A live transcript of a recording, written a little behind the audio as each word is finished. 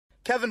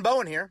Kevin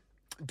Bowen here.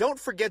 Don't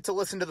forget to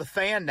listen to The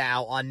Fan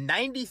now on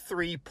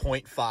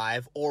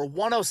 93.5 or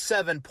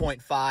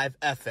 107.5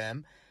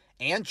 FM,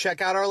 and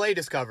check out our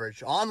latest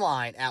coverage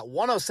online at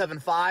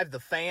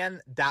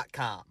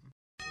 1075thefan.com.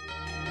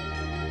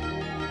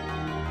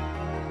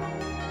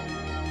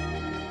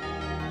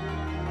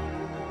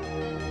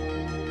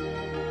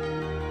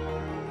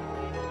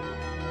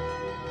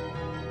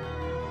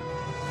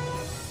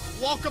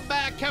 Welcome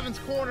back. Kevin's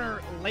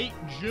Corner, late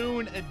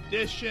June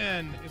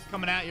edition is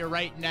coming at you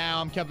right now.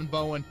 I'm Kevin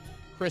Bowen,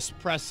 Chris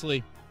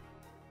Presley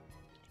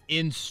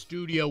in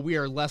studio. We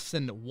are less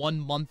than 1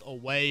 month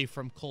away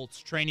from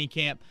Colts training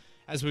camp.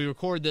 As we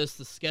record this,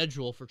 the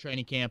schedule for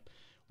training camp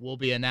will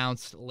be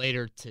announced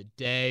later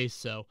today.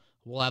 So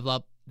we'll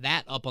have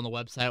that up on the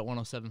website at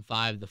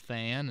 1075 The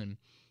Fan, and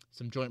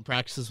some joint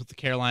practices with the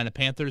Carolina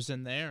Panthers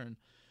in there. And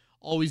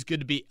always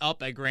good to be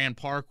up at Grand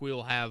Park. We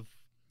will have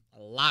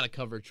a lot of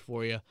coverage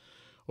for you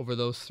over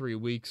those 3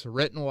 weeks,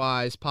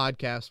 written-wise,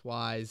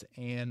 podcast-wise,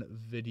 and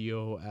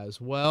video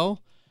as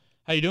well.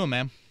 How you doing,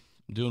 man?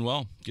 I'm doing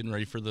well. Getting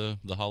ready for the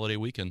holiday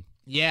weekend.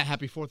 Yeah,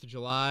 happy 4th of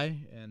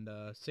July, and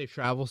safe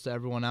travels to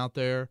everyone out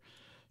there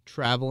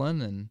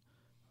traveling. And,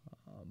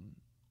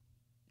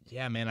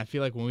 yeah, man, I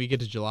feel like when we get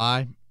to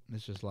July,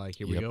 it's just like,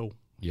 here we go.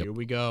 Yep. Here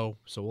we go.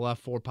 So we'll have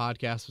 4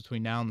 podcasts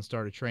between now and the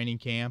start of training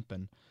camp.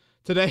 And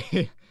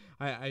today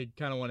I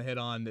kind of want to hit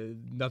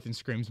on nothing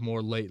screams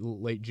more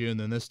late June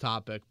than this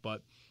topic,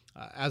 but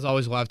as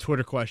always, we'll have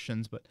Twitter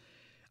questions. But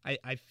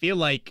I feel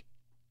like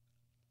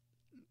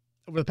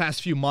over the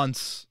past few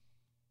months,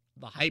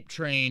 the hype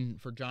train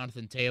for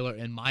Jonathan Taylor,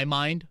 in my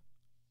mind,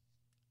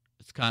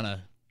 it's kind of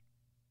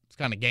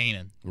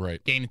gaining,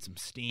 right? Gaining some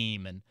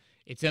steam, and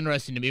it's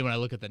interesting to me when I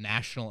look at the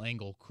national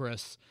angle,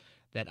 Chris,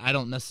 that I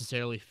don't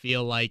necessarily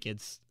feel like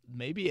it's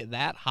maybe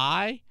that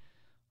high.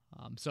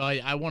 So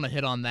I want to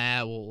hit on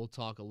that. We'll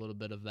talk a little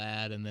bit of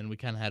that, and then we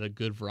kind of had a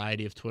good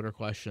variety of Twitter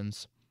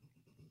questions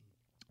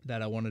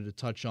that I wanted to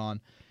touch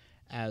on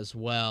as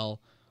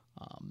well.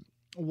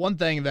 One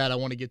thing that I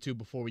want to get to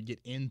before we get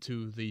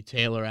into the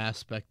Taylor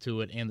aspect to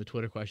it and the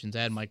Twitter questions,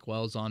 I had Mike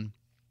Wells on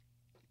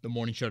the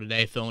morning show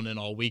today, filling in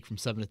all week from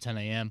 7 to 10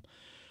 a.m.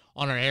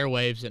 on our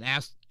airwaves, and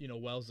asked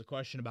Wells the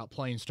question about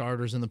playing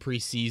starters in the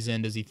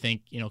preseason. Does he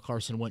think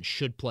Carson Wentz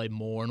should play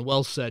more? And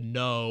Wells said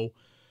no.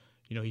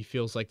 He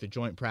feels like the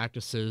joint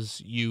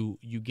practices you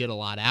get a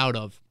lot out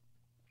of.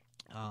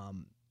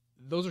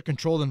 Those are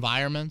controlled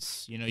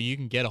environments. You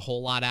can get a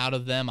whole lot out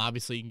of them.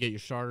 Obviously, you can get your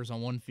starters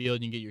on one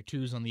field, you can get your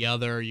twos on the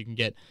other. You can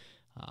get,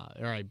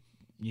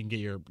 you can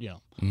get your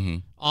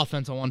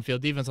offense on one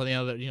field, defense on the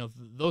other.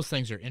 Those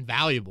things are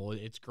invaluable.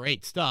 It's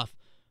great stuff,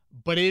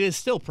 but it is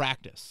still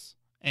practice,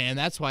 and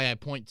that's why I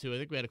point to. I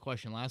think we had a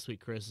question last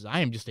week, Chris. Is I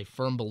am just a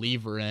firm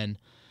believer in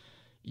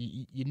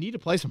you need to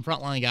play some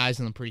frontline guys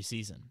in the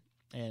preseason.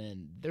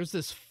 And there's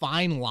this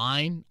fine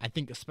line, I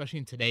think, especially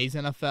in today's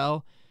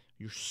NFL.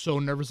 You're so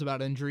nervous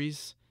about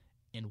injuries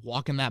and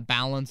walking that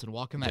balance and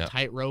walking that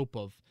tightrope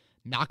of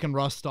knocking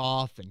rust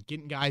off and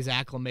getting guys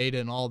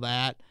acclimated and all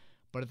that.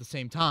 But at the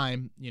same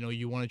time,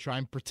 you want to try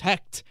and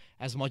protect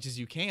as much as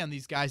you can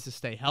these guys to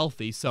stay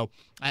healthy. So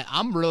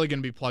I'm really going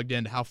to be plugged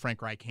into how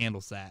Frank Reich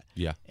handles that.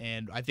 Yeah.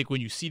 And I think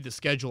when you see the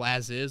schedule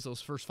as is,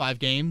 those first 5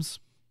 games,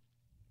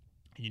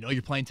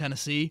 you're playing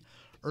Tennessee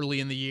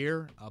early in the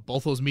year,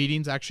 both those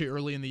meetings actually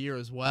early in the year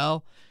as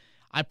well.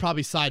 I'd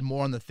probably side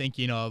more on the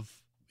thinking of,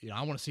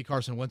 I want to see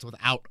Carson Wentz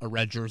without a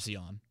red jersey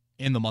on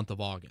in the month of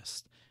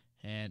August.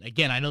 And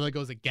again, I know that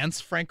goes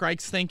against Frank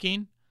Reich's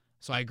thinking,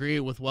 so I agree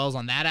with Wells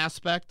on that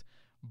aspect,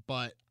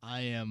 but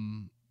I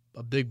am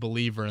a big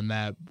believer in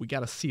that we got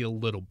to see a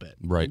little bit,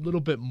 right? A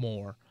little bit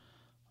more.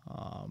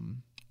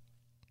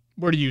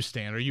 Where do you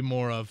stand? Are you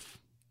more of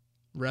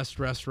rest?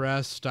 I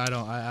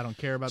don't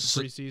care about the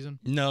preseason.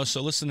 No,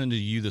 so listening to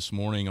you this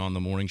morning on the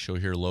morning show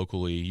here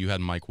locally, you had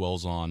Mike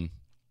Wells on,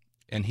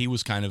 and he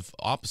was kind of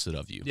opposite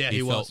of you. Yeah,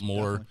 he felt was,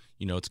 more,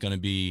 definitely. It's going to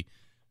be,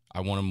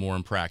 I want him more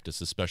in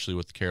practice, especially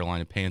with the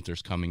Carolina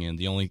Panthers coming in.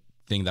 The only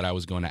thing that I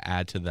was going to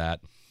add to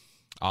that,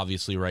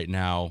 obviously right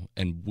now,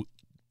 and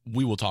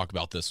we will talk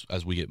about this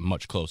as we get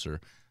much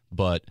closer,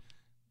 but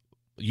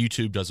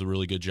YouTube does a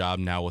really good job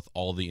now with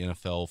all the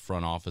NFL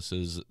front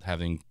offices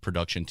having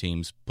production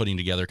teams putting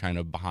together kind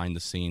of behind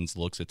the scenes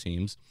looks at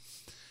teams.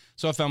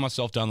 So I found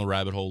myself down the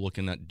rabbit hole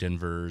looking at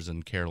Denver's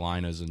and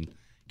Carolina's, and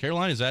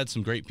Carolina's had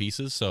some great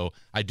pieces. So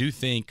I do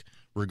think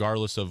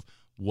regardless of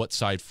what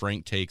side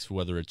Frank takes,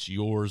 whether it's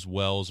yours,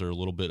 Wells, or a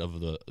little bit of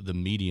the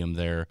medium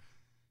there,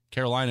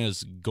 Carolina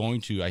is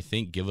going to, I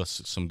think, give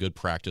us some good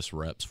practice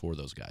reps for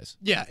those guys.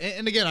 Yeah,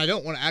 and again, I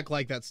don't want to act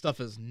like that stuff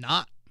is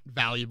not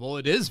valuable.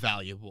 It is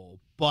valuable,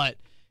 but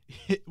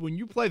when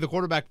you play the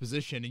quarterback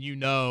position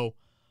and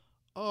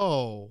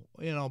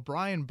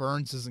Brian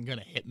Burns isn't going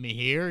to hit me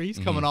here. He's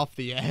coming off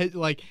the edge.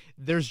 Like,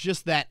 there's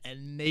just that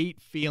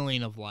innate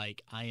feeling of,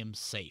 like, I am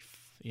safe.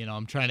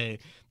 I'm trying to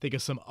think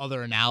of some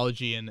other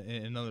analogy in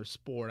another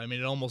sport. I mean,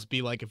 it'd almost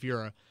be like if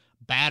you're a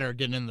batter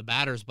getting in the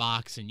batter's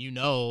box and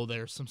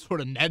there's some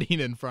sort of netting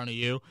in front of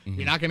you,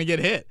 you're not going to get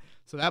hit.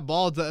 So that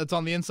ball that's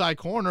on the inside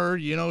corner,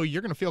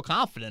 you're going to feel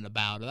confident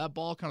about it. That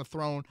ball kind of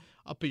thrown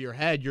up at your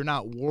head, you're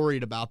not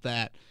worried about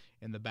that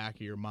in the back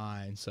of your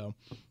mind. So,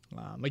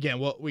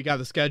 again, we got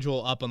the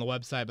schedule up on the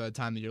website by the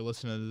time that you're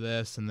listening to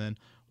this, and then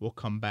we'll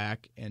come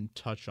back and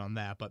touch on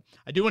that. But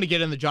I do want to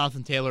get into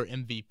Jonathan Taylor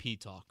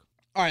MVP talk.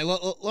 All right,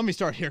 let me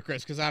start here,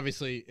 Chris, because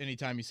obviously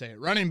anytime you say it,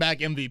 running back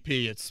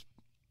MVP, it's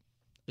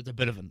a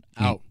bit of an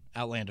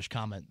outlandish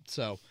comment.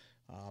 So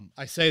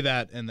I say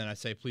that, and then I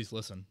say, please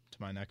listen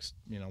to my next,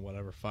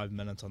 5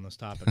 minutes on this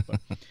topic. But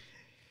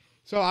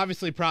so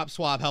obviously Prop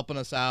Swap helping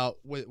us out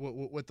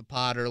with the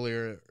pod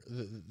earlier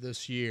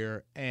this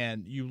year,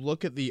 and you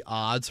look at the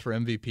odds for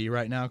MVP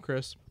right now,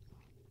 Chris.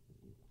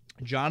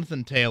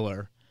 Jonathan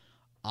Taylor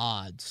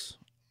odds.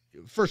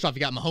 First off, you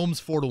got Mahomes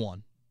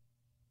 4-1,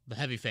 the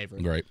heavy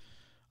favorite. Right.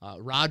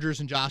 Rodgers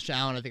and Josh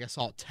Allen, I think I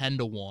saw it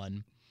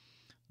 10-1.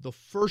 The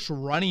first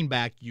running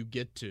back you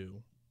get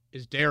to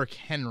is Derrick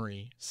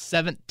Henry,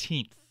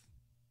 17th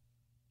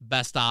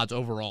best odds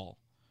overall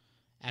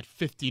at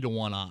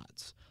 50-1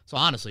 odds. So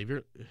honestly,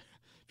 if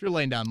you're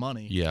laying down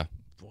money,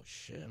 well,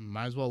 shit,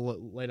 might as well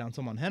lay down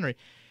some on Henry.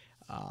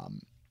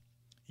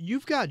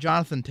 You've got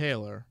Jonathan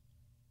Taylor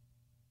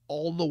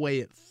all the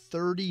way at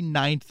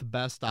 39th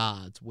best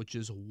odds, which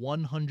is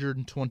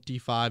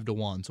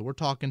 125-1. So we're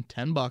talking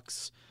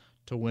 $10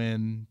 to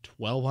win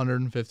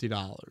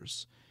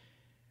 $1,250.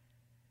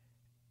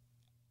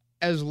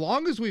 As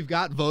long as we've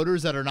got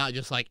voters that are not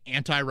just like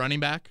anti-running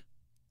back,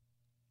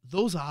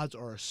 those odds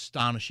are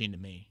astonishing to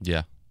me.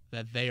 Yeah.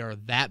 That they are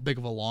that big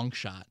of a long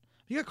shot.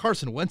 You got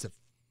Carson Wentz at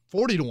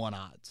 40-1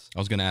 odds. I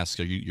was going to ask,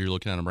 you're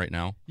looking at him right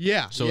now?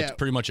 Yeah. So it's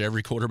pretty much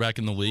every quarterback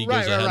in the league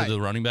Right, is ahead right. of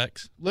the running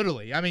backs?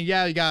 Literally. I mean,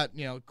 yeah, you got,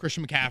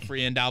 Christian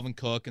McCaffrey and Dalvin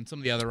Cook and some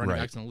of the other running Right.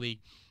 backs in the league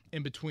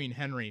in between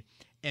Henry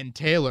and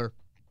Taylor.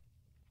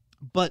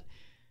 But,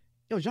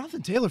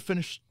 Jonathan Taylor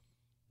finished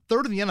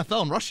third in the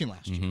NFL in rushing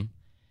last year.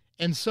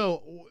 And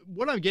so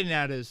what I'm getting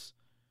at is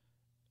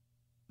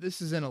this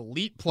is an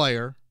elite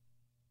player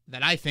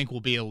that I think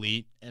will be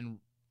elite and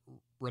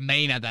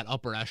remain at that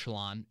upper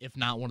echelon, if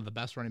not one of the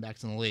best running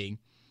backs in the league.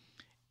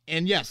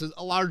 And yes,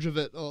 a lot of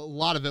it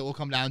will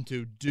come down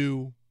to,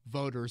 do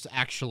voters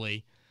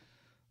actually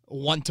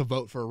want to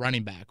vote for a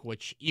running back,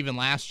 which even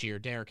last year,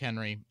 Derrick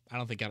Henry, I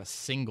don't think got a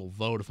single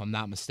vote, if I'm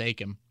not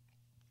mistaken.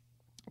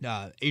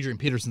 Adrian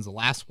Peterson's the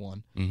last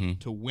one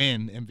to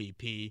win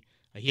MVP.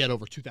 He had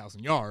over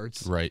 2,000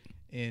 yards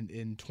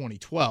in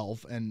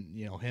 2012, and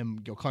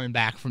him coming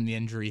back from the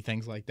injury,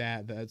 things like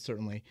that. That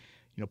certainly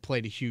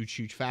played a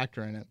huge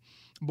factor in it.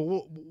 But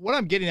what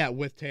I'm getting at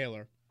with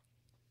Taylor,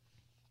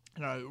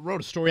 and I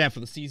wrote a story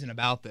after the season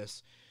about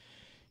this.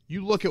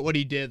 You look at what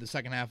he did the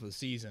second half of the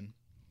season.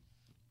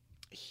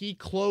 He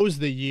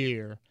closed the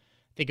year,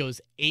 I think it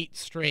was 8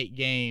 straight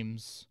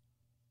games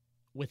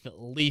with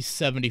at least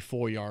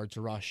 74 yards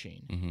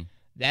rushing.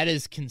 That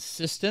is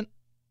consistent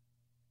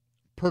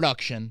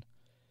production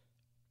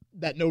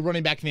that no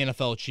running back in the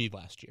NFL achieved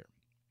last year.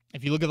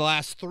 If you look at the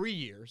last 3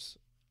 years,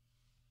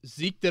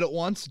 Zeke did it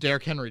once,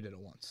 Derrick Henry did it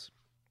once.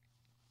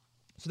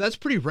 So that's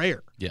pretty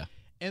rare. Yeah.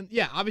 And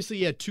yeah, obviously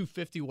he had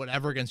 250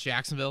 whatever against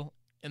Jacksonville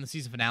in the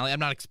season finale. I'm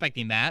not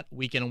expecting that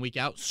week in and week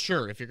out.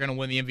 Sure, if you're going to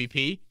win the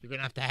MVP, you're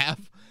going to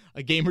have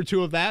a game or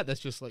two of that. That's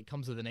just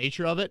comes with the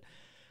nature of it.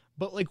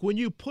 But when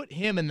you put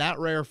him in that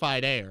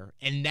rarefied air,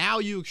 and now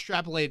you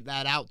extrapolate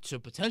that out to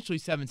potentially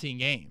 17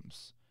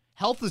 games,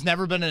 health has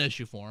never been an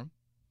issue for him.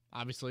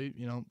 Obviously,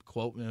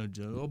 quote,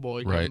 oh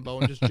boy, Kevin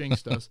Bowen just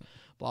jinxed us,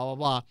 blah,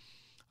 blah,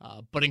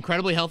 blah. But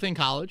incredibly healthy in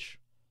college.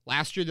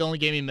 Last year, the only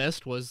game he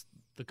missed was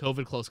the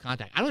COVID close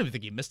contact. I don't even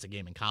think he missed a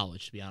game in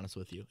college, to be honest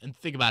with you. And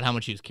think about how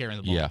much he was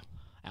carrying the ball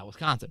at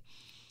Wisconsin.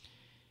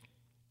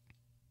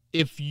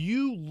 If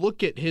you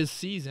look at his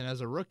season as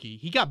a rookie,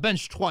 he got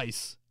benched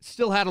twice,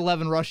 still had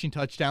 11 rushing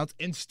touchdowns,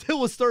 and still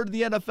was third in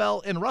the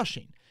NFL in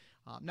rushing.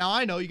 Now,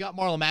 I know you got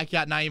Marlon Mack, you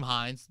got Nyheim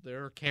Hines.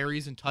 There are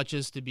carries and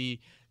touches to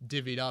be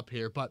divvied up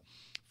here. But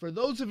for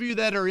those of you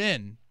that are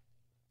in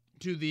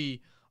to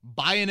the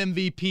buy an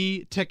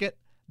MVP ticket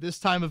this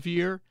time of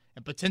year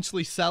and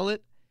potentially sell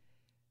it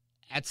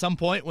at some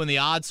point when the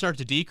odds start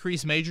to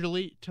decrease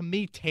majorly, to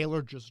me,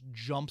 Taylor just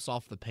jumps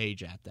off the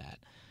page at that.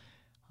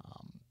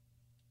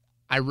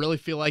 I really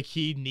feel like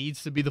he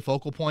needs to be the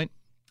focal point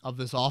of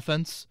this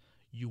offense.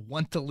 You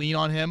want to lean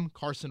on him.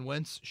 Carson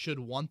Wentz should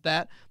want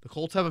that. The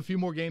Colts have a few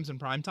more games in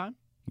primetime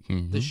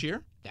this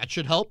year. That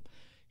should help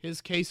his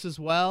case as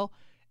well.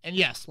 And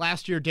yes,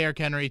 last year, Derrick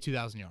Henry,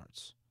 2,000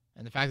 yards.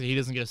 And the fact that he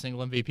doesn't get a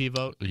single MVP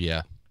vote,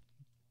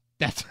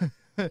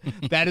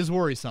 that is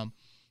worrisome.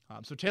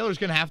 So Taylor's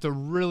going to have to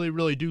really,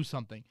 really do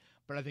something.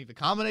 But I think the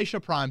combination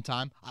of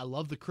primetime, I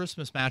love the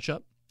Christmas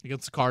matchup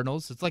against the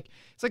Cardinals. It's like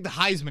the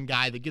Heisman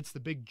guy that gets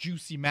the big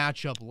juicy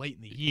matchup late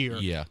in the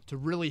year to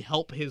really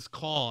help his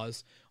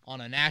cause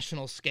on a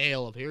national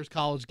scale of here's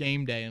college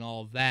game day and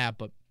all of that.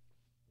 But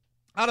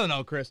I don't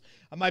know, Chris.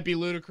 I might be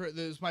ludicrous.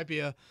 This might be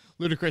a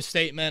ludicrous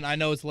statement. I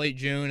know it's late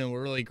June and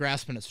we're really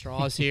grasping at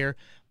straws here,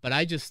 but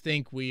I just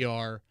think we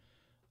are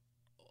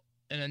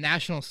in a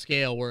national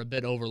scale, we're a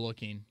bit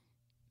overlooking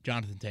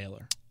Jonathan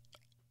Taylor.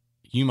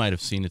 You might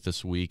have seen it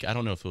this week. I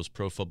don't know if it was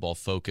Pro Football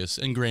Focus,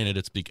 and granted,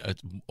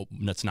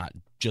 that's not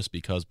just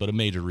because, but a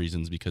major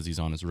reason is because he's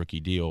on his rookie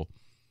deal.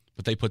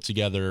 But they put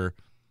together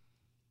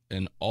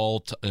an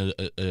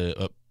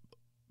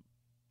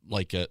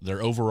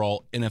their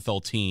overall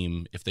NFL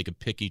team if they could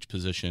pick each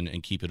position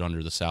and keep it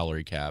under the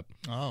salary cap.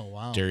 Oh,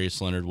 wow. Darius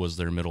Leonard was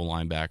their middle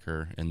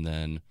linebacker, and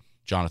then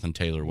Jonathan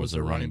Taylor was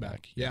their running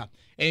back. Yeah.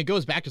 And it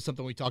goes back to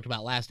something we talked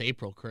about last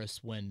April, Chris,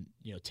 when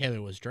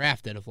Taylor was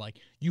drafted, of like,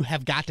 you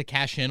have got to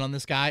cash in on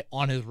this guy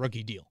on his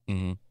rookie deal.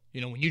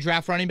 Mm-hmm. When you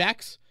draft running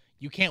backs,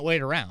 you can't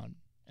wait around.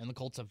 And the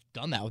Colts have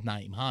done that with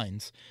Nyheim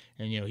Hines.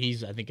 And,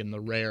 he's, I think, in the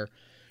rare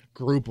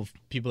group of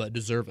people that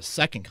deserve a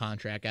second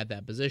contract at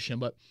that position.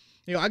 But,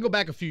 I go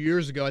back a few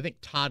years ago, I think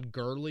Todd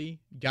Gurley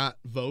got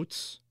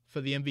votes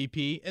for the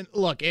MVP. And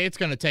look, it's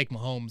going to take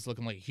Mahomes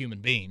looking like a human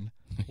being,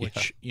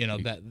 which,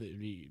 that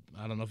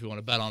I don't know if you want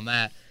to bet on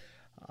that.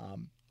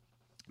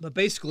 But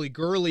basically,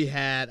 Gurley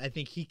had, I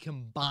think he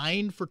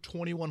combined for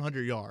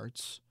 2,100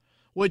 yards,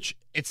 which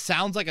it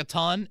sounds like a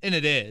ton, and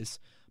it is.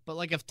 But,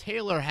 like, if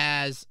Taylor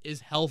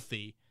is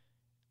healthy,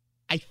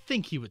 I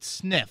think he would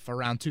sniff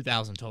around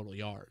 2,000 total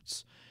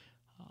yards.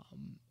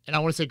 And I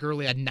want to say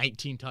Gurley had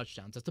 19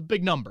 touchdowns. That's a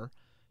big number.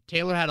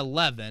 Taylor had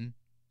 11,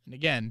 and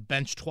again,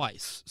 benched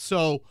twice.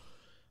 So,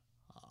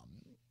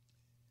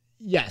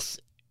 yes,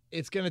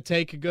 it's going to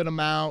take a good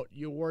amount.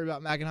 You worry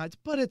about Macken Heights,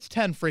 but it's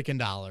 $10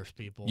 freaking,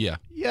 people. Yeah.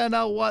 You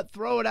know what?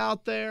 Throw it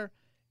out there.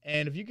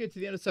 And if you get to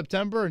the end of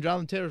September and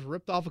Jonathan Taylor's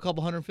ripped off a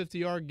couple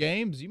 150-yard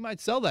games, you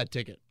might sell that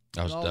ticket.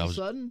 I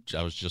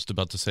was just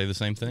about to say the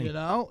same thing.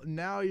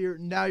 Now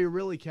you're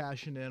really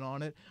cashing in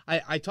on it.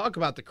 I talk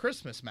about the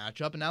Christmas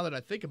matchup, and now that I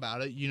think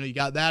about it, you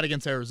got that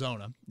against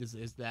Arizona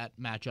is that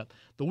matchup.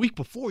 The week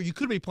before, you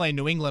could be playing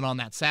New England on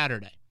that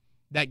Saturday.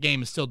 That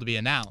game is still to be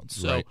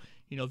announced. So, right.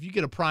 If you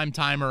get a prime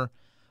timer,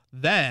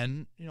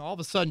 then all of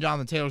a sudden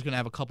Jonathan Taylor's going to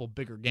have a couple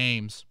bigger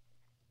games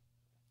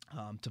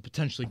to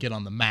potentially get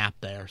on the map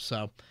there.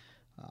 So.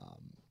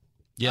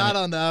 Yeah, I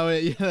don't know.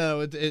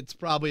 It's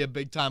probably a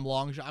big time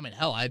long shot. I mean,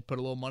 hell, I'd put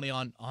a little money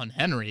on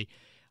Henry.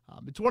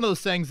 It's one of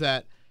those things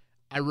that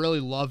I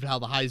really loved how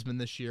the Heisman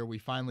this year, we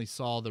finally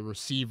saw the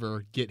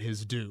receiver get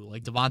his due.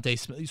 Like Devontae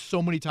Smith,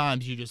 so many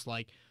times you just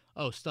like,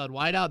 oh, stud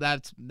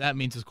wideout, that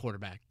means his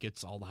quarterback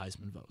gets all the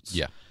Heisman votes.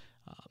 Yeah.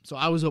 So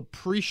I was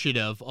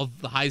appreciative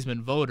of the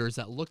Heisman voters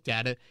that looked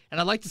at it,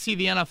 and I'd like to see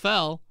the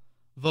NFL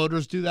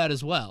voters do that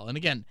as well. And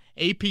again,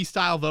 AP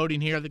style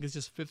voting here, I think it's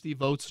just 50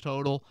 votes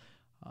total.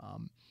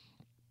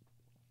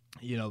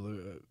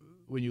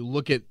 When you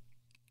look at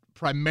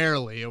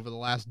primarily over the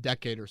last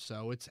decade or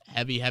so, it's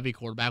heavy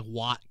quarterback.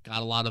 Watt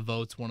got a lot of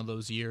votes one of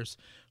those years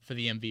for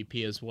the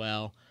MVP as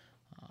well.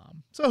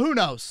 So who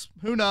knows?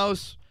 Who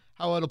knows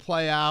how it'll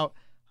play out?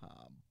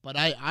 But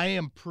I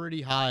am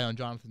pretty high on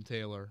Jonathan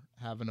Taylor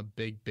having a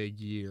big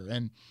year.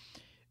 And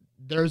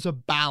there's a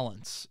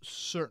balance,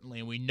 certainly.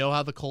 And we know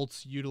how the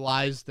Colts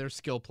utilize their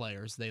skill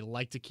players. They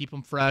like to keep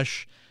them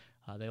fresh.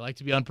 They like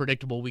to be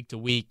unpredictable week to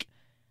week.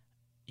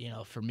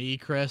 For me,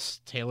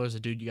 Chris, Taylor's a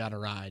dude you got to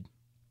ride.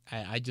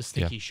 I just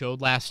think he showed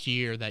last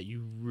year that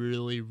you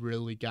really,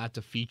 really got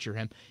to feature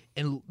him.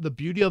 And the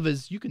beauty of it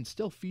is you can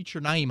still feature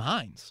Nyheim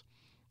Hines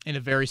in a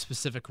very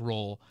specific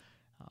role.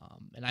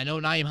 And I know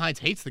Nyheim Hines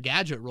hates the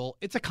gadget role.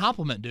 It's a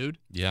compliment, dude.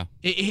 Yeah.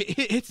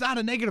 It's not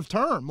a negative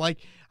term. Like,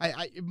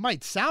 it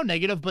might sound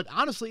negative, but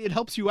honestly, it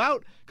helps you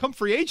out come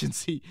free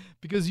agency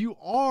because you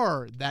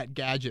are that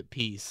gadget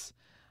piece.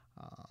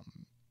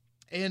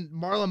 And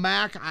Marlon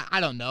Mack, I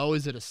don't know.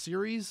 Is it a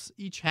series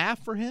each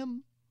half for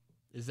him?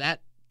 Is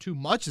that too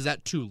much? Is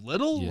that too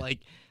little? Yeah.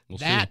 We'll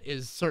that see.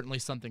 is certainly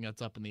something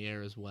that's up in the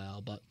air as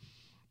well. But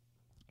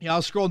I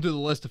was scrolling through the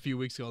list a few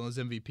weeks ago on those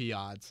MVP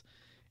odds,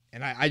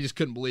 and I just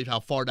couldn't believe how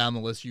far down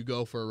the list you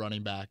go for a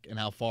running back and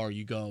how far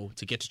you go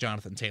to get to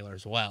Jonathan Taylor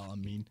as well. I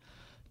mean,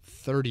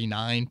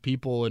 39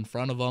 people in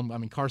front of him. I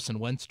mean, Carson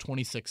Wentz,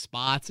 26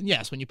 spots. And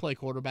yes, when you play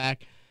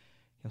quarterback,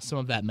 some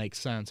of that makes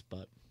sense,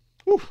 but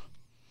whew.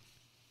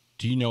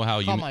 Do you know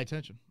how Caught my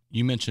attention.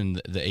 You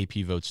mentioned the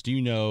AP votes. Do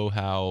you know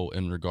how,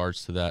 in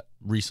regards to that,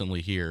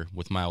 recently here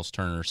with Miles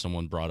Turner,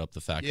 someone brought up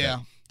the fact that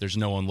there's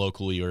no one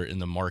locally or in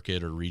the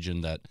market or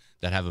region that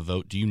have a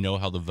vote. Do you know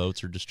how the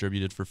votes are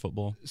distributed for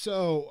football?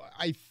 So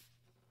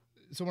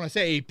when I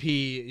say AP,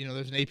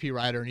 there's an AP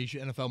writer in each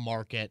NFL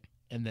market,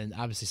 and then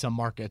obviously some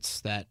markets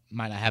that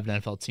might not have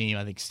an NFL team,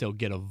 I think, still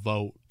get a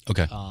vote.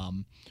 Okay.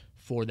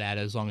 For that,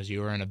 as long as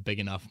you are in a big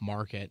enough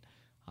market.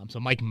 So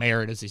Mike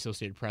Merritt is the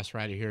Associated Press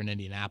writer here in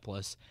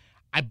Indianapolis.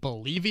 I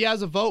believe he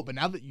has a vote, but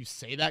now that you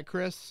say that,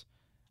 Chris,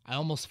 I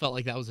almost felt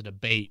like that was a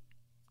debate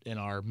in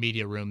our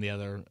media room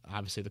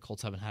obviously the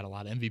Colts haven't had a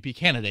lot of MVP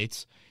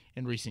candidates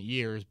in recent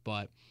years,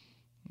 but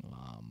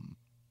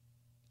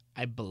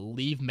I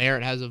believe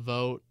Merritt has a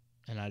vote,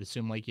 and I'd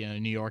assume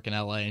New York and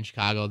LA and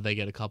Chicago, they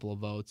get a couple of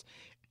votes.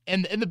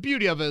 And the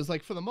beauty of it is,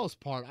 for the most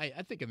part,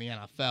 I think in the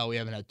NFL we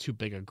haven't had too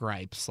big of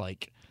gripes,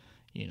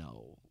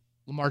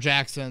 Lamar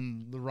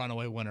Jackson, the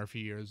runaway winner a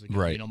few years ago.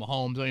 Right.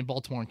 Mahomes. I mean,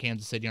 Baltimore and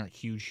Kansas City aren't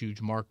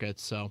huge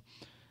markets. So,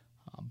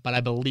 but I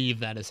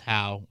believe that is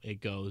how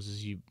it goes.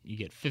 Is you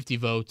get 50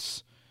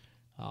 votes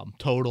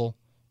total,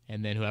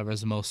 and then whoever has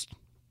the most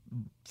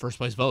first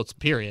place votes,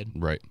 period.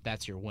 Right.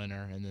 That's your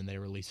winner, and then they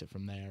release it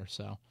from there.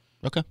 So.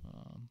 Okay.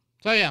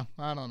 So yeah,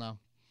 I don't know.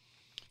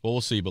 Well,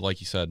 we'll see. But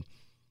like you said,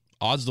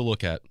 odds to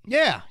look at.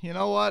 Yeah, you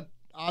know what?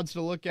 Odds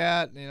to look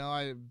at.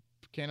 I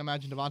can't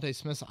imagine Devontae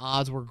Smith's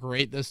odds were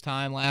great this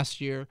time last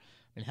year.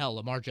 And hell,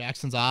 Lamar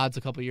Jackson's odds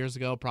a couple years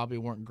ago probably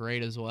weren't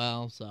great as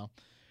well. So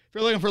if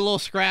you're looking for a little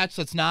scratch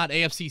that's not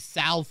AFC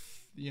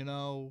South,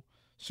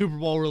 Super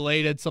Bowl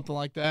related, something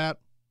like that,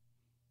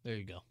 there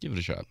you go. Give it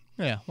a shot.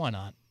 Yeah, why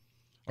not?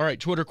 All right,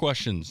 Twitter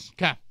questions.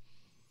 Okay.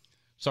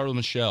 Start with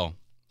Michelle.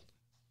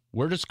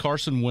 Where does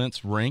Carson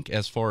Wentz rank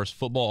as far as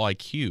football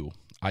IQ?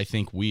 I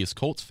think we as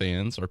Colts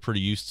fans are pretty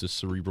used to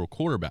cerebral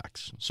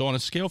quarterbacks. So on a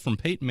scale from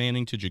Peyton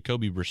Manning to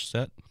Jacoby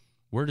Brissett,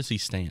 where does he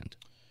stand?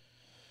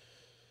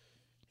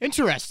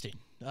 Interesting.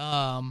 It's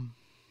a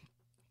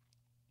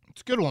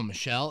good one,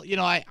 Michelle.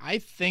 I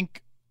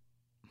think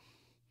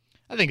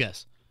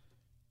this.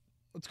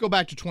 Let's go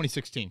back to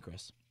 2016,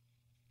 Chris.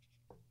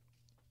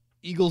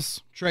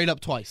 Eagles trade up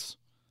twice.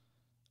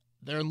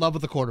 They're in love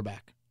with the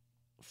quarterback.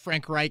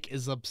 Frank Reich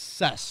is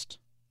obsessed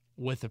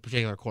with a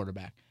particular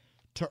quarterback.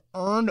 To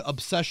earn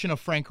obsession of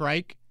Frank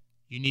Reich,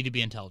 you need to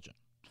be intelligent.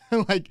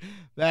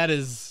 That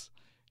is,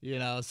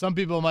 some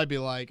people might be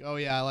like, oh,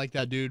 yeah, I like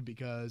that dude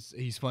because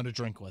he's fun to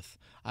drink with.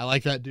 I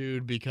like that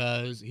dude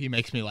because he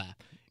makes me laugh.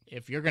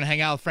 If you're going to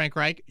hang out with Frank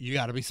Reich, you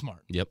got to be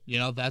smart. Yep.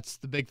 That's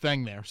the big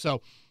thing there.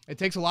 So it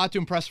takes a lot to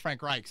impress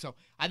Frank Reich. So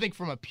I think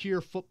from a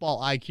pure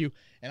football IQ,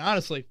 and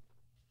honestly,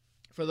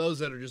 for those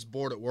that are just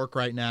bored at work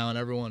right now and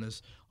everyone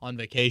is on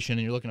vacation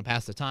and you're looking to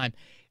pass the time,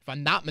 if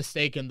I'm not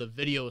mistaken, the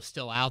video is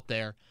still out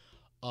there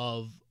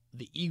of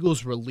the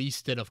Eagles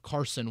released it of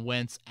Carson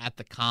Wentz at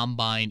the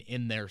combine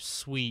in their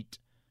suite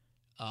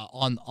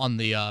on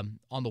the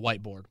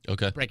whiteboard,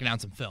 breaking down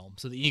some film.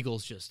 So the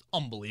Eagles just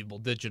unbelievable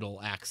digital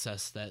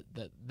access that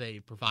they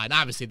provide.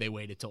 Obviously, they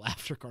waited till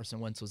after Carson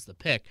Wentz was the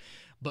pick,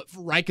 but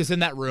Reich is in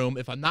that room.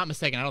 If I'm not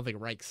mistaken, I don't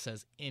think Reich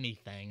says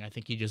anything. I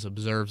think he just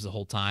observes the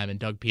whole time. And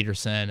Doug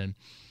Peterson and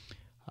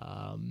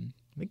I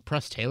think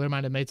Press Taylor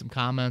might have made some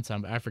comments.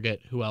 I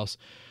forget who else.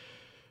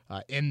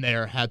 In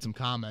there had some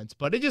comments,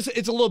 but it's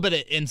a little bit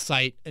of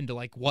insight into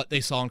what they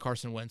saw in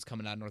Carson Wentz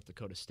coming out of North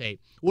Dakota State.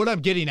 What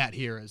I'm getting at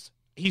here is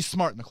he's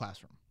smart in the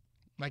classroom.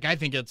 I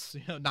think it's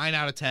 9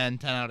 out of 10,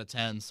 10 out of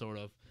 10 sort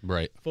of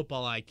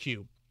football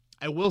IQ.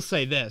 I will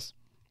say this.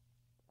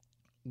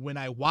 When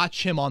I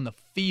watch him on the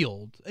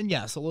field, and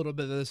yes, a little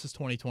bit of this is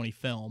 2020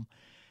 film,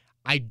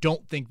 I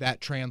don't think that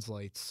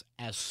translates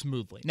as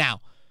smoothly. Now,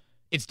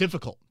 it's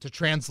difficult to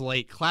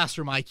translate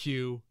classroom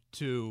IQ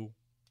to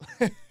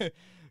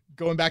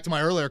going back to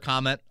my earlier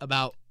comment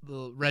about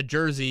the red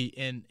jersey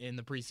in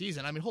the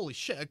preseason. I mean, holy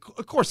shit.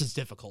 Of course it's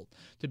difficult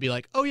to be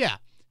like, oh, yeah,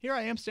 here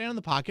I am standing in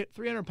the pocket.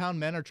 300-pound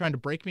men are trying to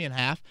break me in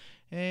half.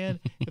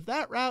 And if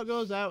that route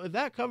goes out, if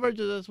that coverage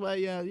is this way,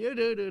 yeah, you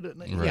do.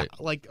 Right.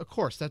 Yeah, of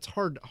course, that's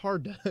hard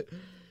to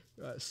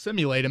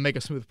simulate and make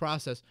a smooth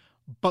process.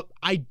 But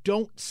I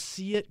don't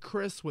see it,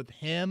 Chris, with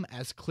him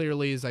as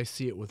clearly as I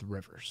see it with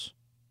Rivers,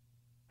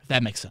 if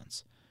that makes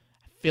sense.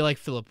 I feel like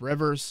Phillip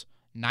Rivers,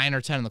 9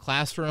 or 10 in the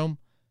classroom,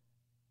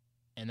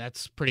 and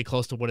that's pretty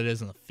close to what it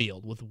is in the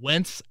field. With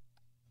Wentz,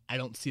 I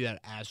don't see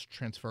that as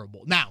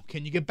transferable. Now,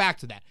 can you get back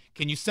to that?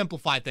 Can you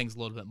simplify things a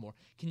little bit more?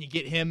 Can you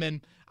get him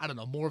in,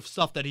 more of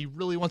stuff that he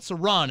really wants to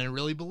run and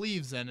really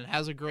believes in and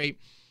has a great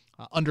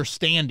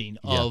understanding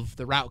of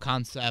the route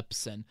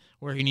concepts and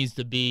where he needs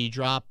to be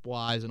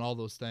drop-wise and all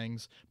those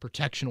things,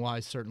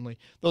 protection-wise certainly.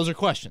 Those are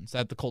questions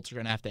that the Colts are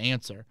going to have to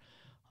answer.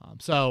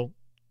 So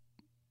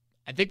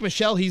I think,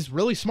 Michelle, he's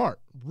really smart,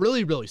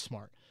 really, really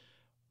smart.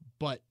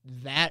 But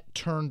that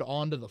turned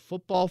onto the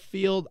football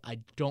field,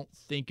 I don't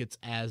think it's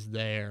as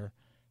there.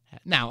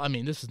 Now,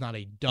 this is not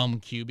a dumb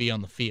QB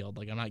on the field.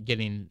 I'm not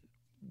getting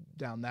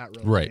down that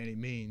road by any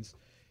means.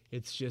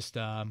 It's just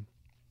not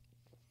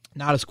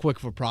as quick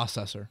of a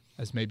processor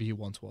as maybe he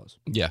once was.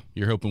 Yeah,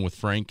 you're hoping with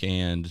Frank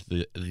and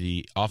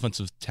the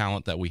offensive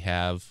talent that we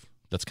have,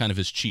 that's kind of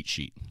his cheat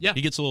sheet. Yeah.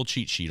 He gets a little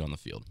cheat sheet on the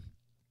field.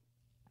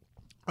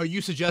 Are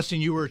you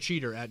suggesting you were a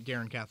cheater at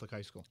Guerin Catholic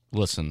High School?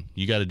 Listen,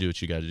 you got to do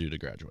what you got to do to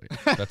graduate.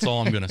 That's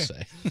all I'm going to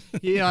say.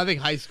 I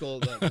think high school,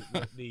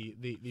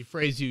 the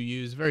phrase you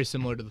use, very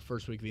similar to the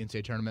first week of the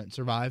NCAA tournament,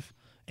 survive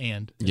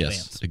and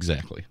advance. Yes,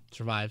 exactly.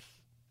 Survive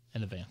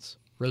and advance.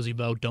 Rosie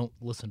Bowe, don't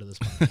listen to this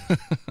podcast.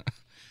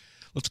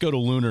 Let's go to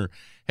Lunar.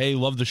 Hey,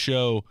 love the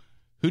show.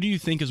 Who do you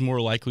think is more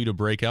likely to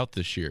break out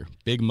this year?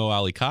 Big Mo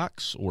Alley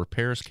Cox or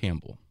Paris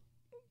Campbell?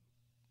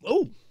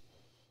 Oh,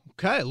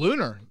 okay,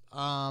 Lunar.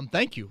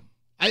 Thank you.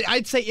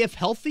 I'd say if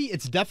healthy,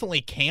 it's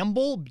definitely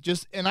Campbell.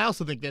 And I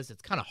also think it's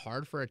kind of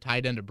hard for a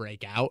tight end to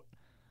break out.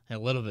 And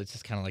a little bit, it's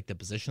just kind of like the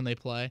position they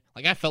play.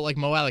 I felt like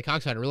Mo Alley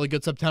Cox had a really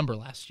good September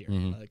last year,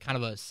 kind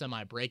of a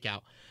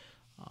semi-breakout.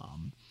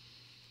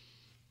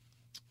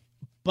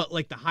 But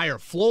like the higher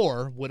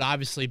floor would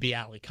obviously be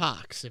Allie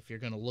Cox if you're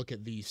going to look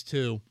at these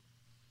two.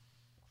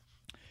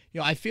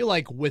 I feel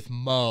like with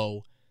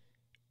Mo,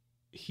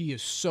 he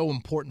is so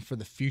important for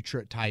the future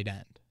at tight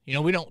end.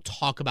 We don't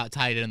talk about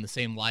tight end in the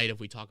same light if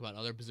we talk about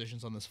other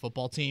positions on this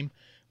football team.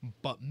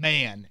 But,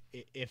 man,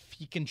 if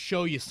he can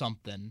show you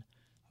something,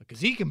 because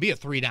he can be a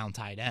 3-down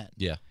tight end.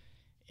 Yeah.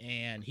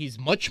 And he's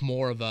much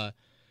more of a,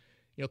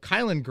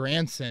 Kylan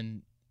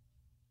Granson,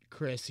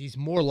 Chris, he's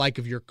more like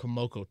of your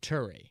Komoko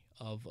Ture,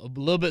 of a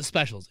little bit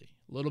specialty,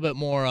 a little bit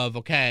more of,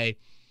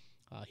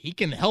 he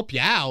can help you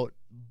out,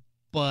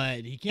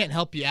 but he can't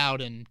help you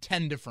out in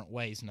 10 different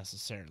ways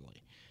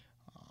necessarily.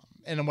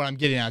 And what I'm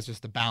getting at is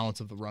just the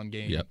balance of the run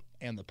game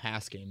and the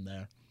pass game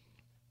there.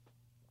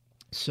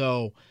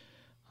 So,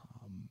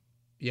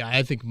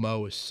 I think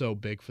Mo is so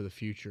big for the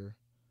future.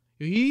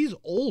 He's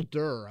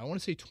older. I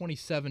want to say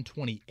 27,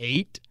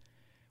 28,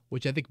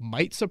 which I think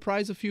might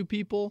surprise a few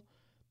people.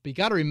 But you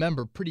got to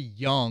remember, pretty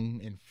young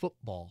in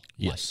football.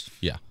 Yes. Life.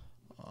 Yeah.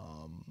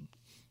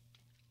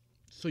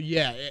 So,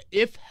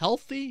 if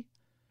healthy,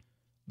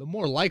 the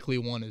more likely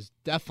one is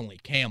definitely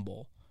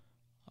Campbell.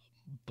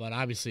 But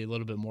obviously a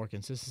little bit more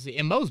consistency.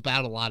 And Mo's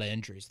battled a lot of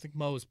injuries. I think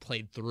Mo's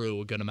played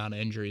through a good amount of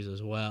injuries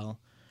as well.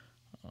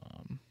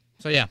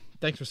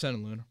 Thanks for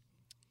sending, Lunar.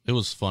 It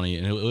was funny,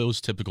 and it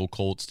was typical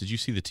Colts. Did you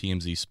see the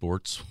TMZ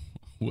Sports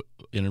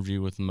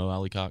interview with Mo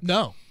Alley Cox?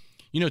 No.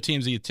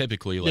 TMZ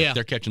typically,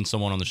 they're catching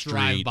someone on the street.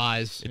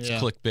 Drive-bys. It's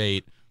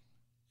clickbait.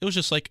 It was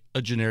just like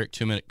a generic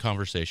 2-minute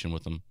conversation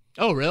with him.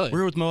 Oh, really?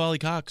 We're with Mo Alley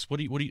Cox. What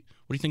do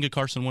you think of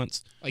Carson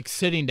Wentz? Like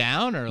sitting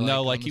down or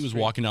no? Like he was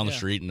walking down the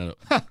street and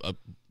a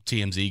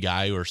TMZ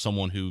guy or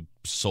someone who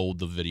sold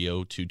the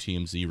video to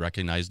TMZ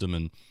recognized him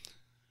and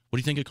what do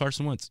you think of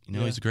Carson Wentz?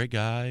 He's a great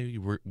guy.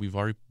 We've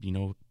already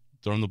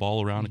thrown the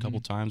ball around a couple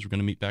times. We're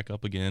going to meet back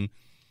up again.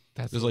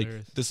 That's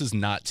hilarious. Like this is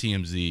not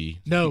TMZ.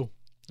 No.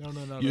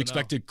 You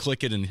expected to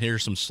click it and hear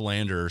some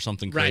slander or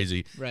something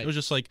crazy. Right. It was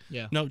just like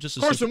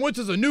Carson Wentz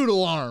is a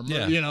noodle arm.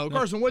 Yeah.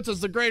 Carson Wentz is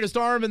the greatest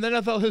arm in the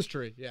NFL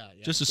history. Yeah.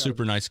 Just a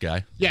super nice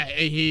guy. Yeah,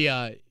 he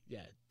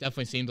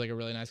definitely seems like a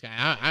really nice guy.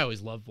 I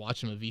always loved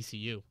watching him at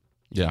VCU.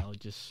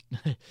 Just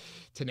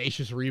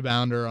tenacious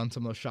rebounder on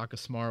some of those Shaka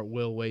Smart,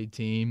 Will Wade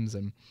teams.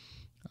 And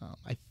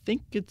I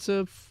think it's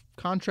a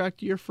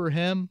contract year for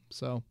him.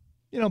 So,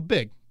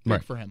 big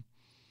for him.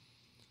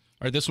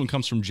 All right, this one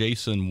comes from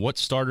Jason. What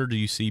starter do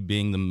you see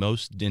being the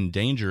most in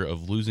danger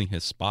of losing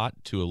his spot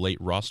to a late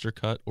roster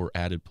cut or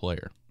added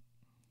player?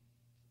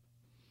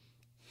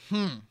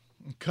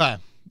 Okay.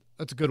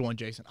 That's a good one,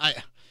 Jason.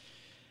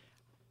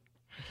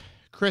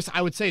 Chris,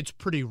 I would say it's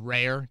pretty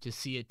rare to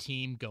see a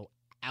team go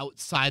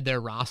outside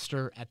their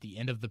roster at the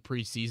end of the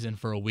preseason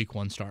for a week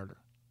 1 starter.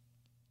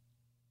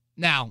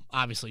 Now,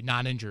 obviously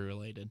not injury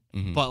related,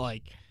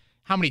 but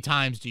how many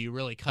times do you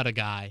really cut a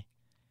guy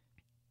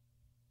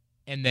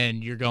and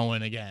then you're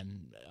going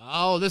again,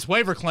 this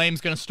waiver claim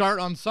is going to start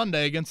on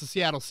Sunday against the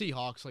Seattle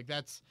Seahawks?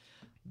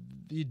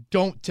 You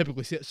don't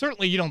typically see it.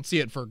 Certainly you don't see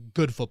it for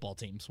good football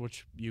teams,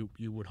 which you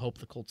would hope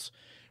the Colts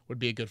would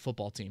be a good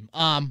football team.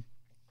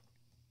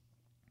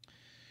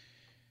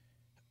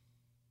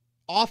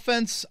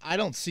 Offense, I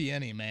don't see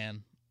any,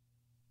 man.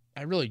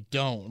 I really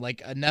don't.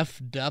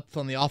 Enough depth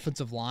on the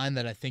offensive line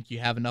that I think you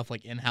have enough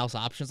in-house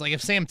options.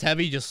 If Sam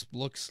Tevy just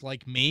looks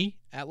like me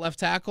at left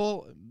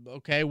tackle,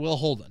 okay, Will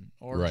Holden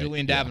or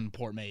Julian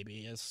Davenport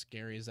maybe, as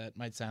scary as that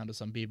might sound to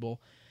some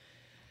people.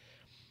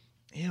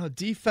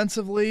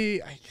 Defensively,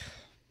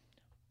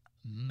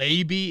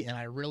 maybe, and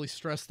I really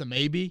stress the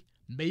maybe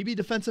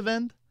defensive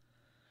end.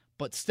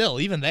 But still,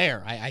 even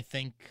there, I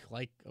think,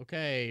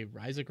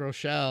 Isaac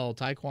Rochelle,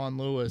 Tyquan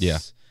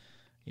Lewis,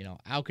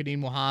 Al-Qadim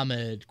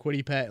Muhammad,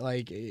 Kwity Paye,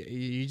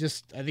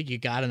 I think you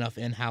got enough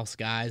in-house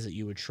guys that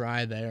you would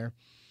try there.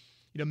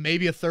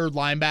 Maybe a third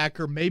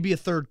linebacker, maybe a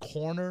third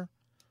corner.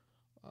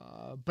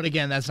 But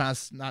again,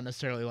 that's not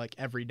necessarily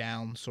every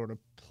down sort of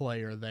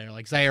player there.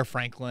 Zaire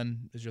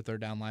Franklin is your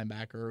third down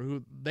linebacker,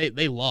 who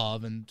they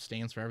love and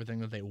stands for everything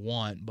that they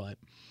want, but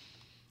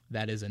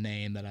that is a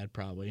name that I'd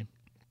probably...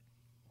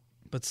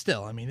 But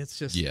still, it's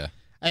just... Yeah.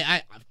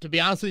 I to be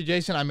honest with you,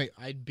 Jason,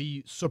 I'd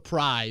be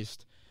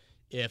surprised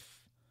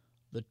if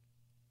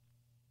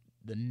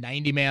the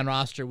 90-man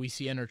roster we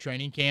see enter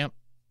training camp,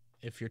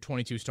 if your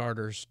 22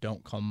 starters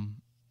don't come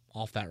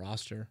off that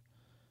roster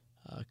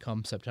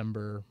come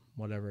September,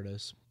 whatever it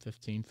is,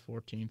 15th,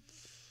 14th.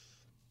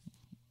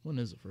 When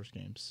is the first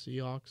game?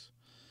 Seahawks?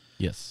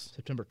 Yes.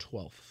 September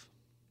 12th.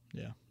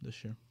 Yeah,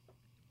 this year.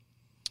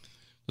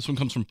 This one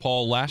comes from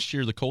Paul. Last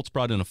year, the Colts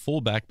brought in a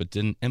fullback but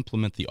didn't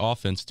implement the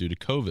offense due to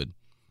COVID.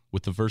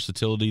 With the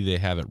versatility they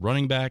have at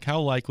running back, how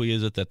likely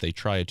is it that they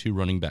try a 2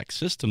 running back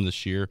system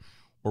this year,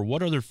 or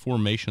what other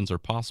formations are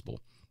possible?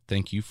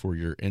 Thank you for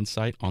your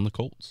insight on the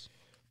Colts.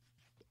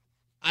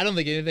 I don't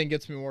think anything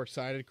gets me more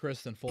excited,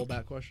 Chris, than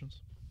fullback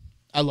questions.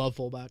 I love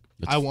fullback.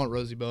 I want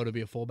Rosie Bowe to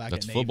be a fullback at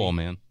Navy. That's football,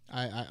 man.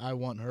 I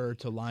want her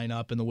to line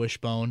up in the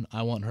wishbone.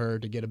 I want her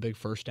to get a big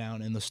first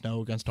down in the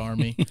snow against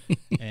Army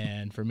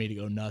and for me to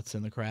go nuts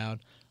in the crowd.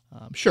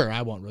 Sure,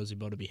 I want Rosie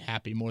Bowe to be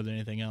happy more than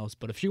anything else,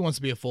 but if she wants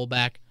to be a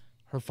fullback,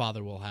 her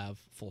father will have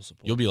full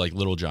support. You'll be like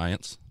Little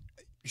Giants.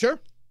 Sure.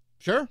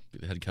 Be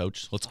the head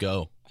coach. Let's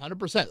go.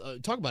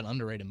 100%. Talk about an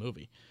underrated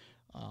movie.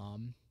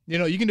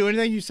 You can do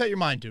anything you set your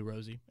mind to,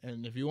 Rosie.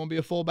 And if you want to be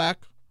a fullback,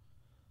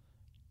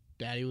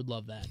 Daddy would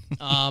love that.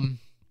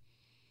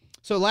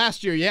 So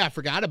last year, I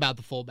forgot about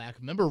the fullback.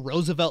 Remember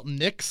Roosevelt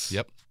Nix?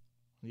 Yep.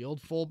 The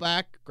old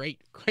fullback.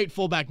 Great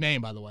fullback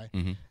name, by the way,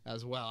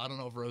 as well. I don't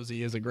know if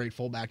Rosie is a great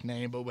fullback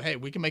name, but hey,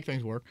 we can make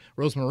things work.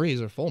 Rosemarie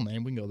is her full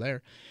name. We can go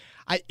there.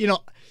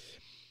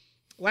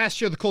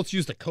 Last year, the Colts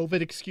used a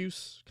COVID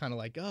excuse, kind of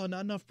like, not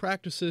enough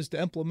practices to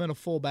implement a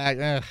fullback.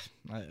 I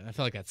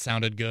feel like that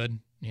sounded good,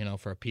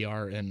 for a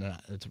PR. And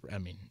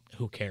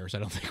who cares? I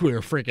don't think we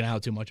were freaking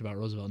out too much about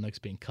Roosevelt Nix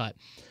being cut.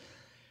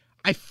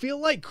 I feel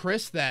like,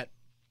 Chris, that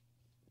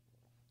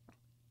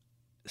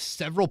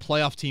several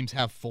playoff teams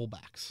have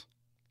fullbacks.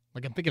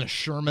 Like I'm thinking of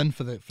Sherman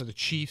for the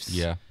Chiefs.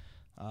 Yeah.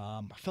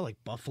 I feel like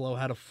Buffalo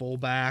had a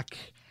fullback.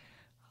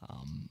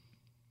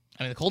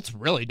 The Colts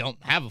really don't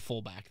have a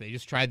fullback. They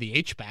just tried the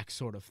H-back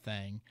sort of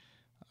thing.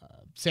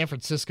 San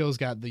Francisco's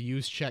got the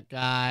use check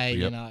guy.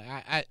 Yep.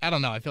 I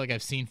don't know. I feel like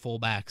I've seen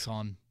fullbacks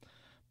on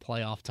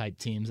playoff-type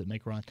teams that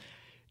make run.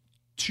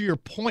 To your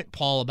point,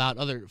 Paul, about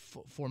other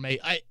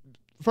formations,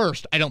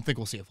 I don't think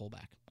we'll see a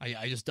fullback.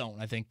 I just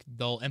don't. I think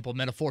they'll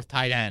implement a fourth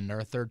tight end or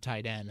a third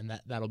tight end, and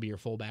that'll be your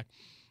fullback.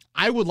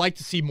 I would like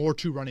to see more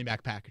two running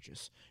back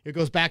packages. It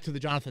goes back to the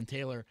Jonathan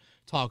Taylor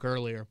talk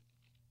earlier.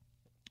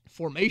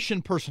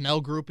 Formation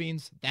personnel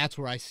groupings, that's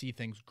where I see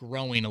things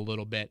growing a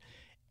little bit.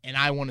 And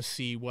I want to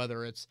see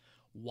whether it's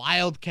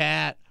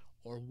Wildcat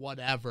or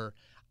whatever.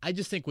 I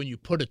just think when you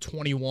put a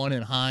 21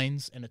 in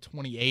Hines and a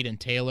 28 in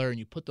Taylor and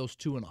you put those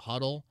two in a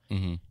huddle,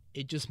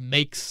 it just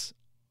makes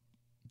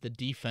the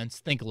defense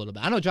think a little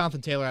bit. I know Jonathan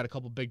Taylor had a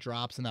couple big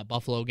drops in that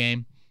Buffalo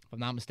game. If I'm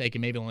not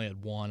mistaken, maybe only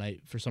had one.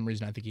 For some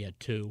reason, I think he had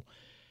two.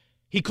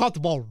 He caught the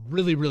ball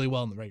really, really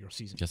well in the regular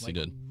season. Yes, he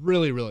did.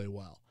 Really, really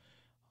well.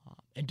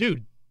 And,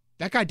 dude,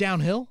 that guy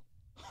downhill,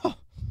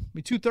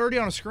 230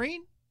 on a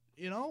screen,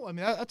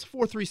 that's a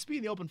 4.3 speed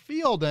in the open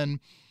field, and,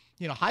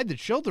 hide the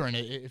children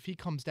if he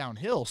comes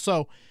downhill.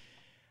 So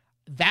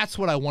that's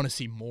what I want to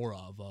see more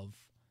of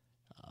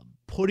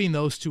putting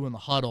those two in the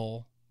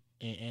huddle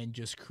and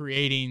just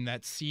creating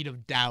that seed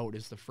of doubt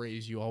is the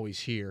phrase you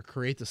always hear.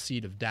 Create the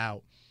seed of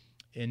doubt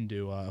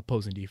into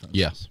opposing defense.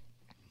 Yes,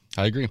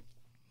 I agree.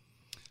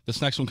 This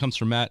next one comes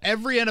from Matt.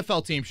 Every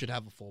NFL team should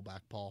have a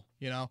fullback, Paul.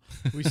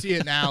 We see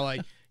it now,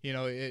 like,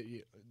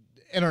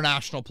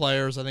 international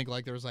players. I think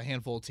like there's a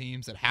handful of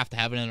teams that have to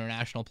have an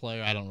international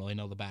player. I don't really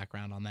know the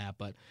background on that,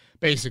 but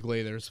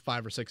basically there's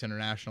 5 or 6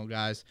 international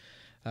guys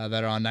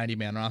that are on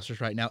 90-man rosters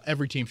right now.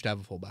 Every team should have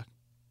a fullback.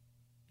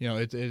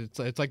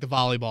 It's like the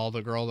volleyball,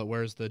 the girl that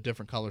wears the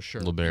different color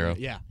shirt. Libero.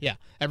 Yeah.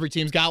 Every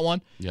team's got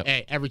one. Yep.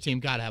 Hey, every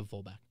team got to have a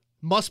fullback.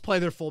 Must play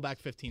their fullback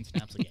 15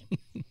 snaps a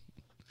game.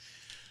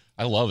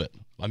 I love it.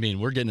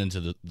 We're getting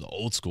into the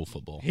old school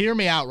football. Hear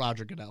me out,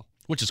 Roger Goodell.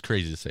 Which is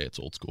crazy to say it's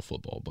old school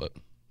football, but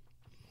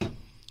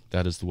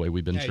that is the way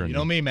we've been trending. You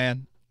know me,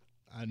 man.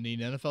 I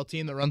need an NFL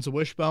team that runs a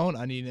wishbone.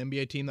 I need an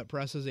NBA team that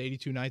presses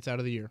 82 nights out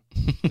of the year.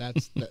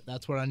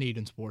 That's what I need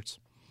in sports.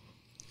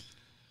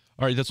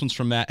 All right, this one's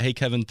from Matt. Hey,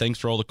 Kevin, thanks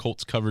for all the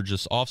Colts coverage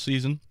this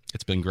offseason.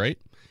 It's been great.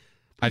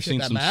 I've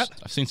seen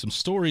some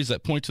stories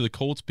that point to the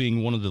Colts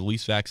being one of the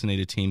least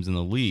vaccinated teams in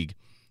the league.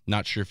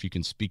 Not sure if you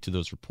can speak to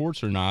those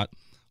reports or not.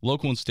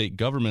 Local and state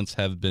governments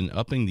have been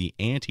upping the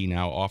ante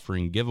now,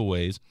 offering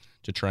giveaways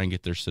to try and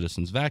get their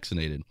citizens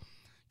vaccinated.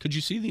 Could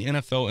you see the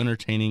NFL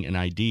entertaining an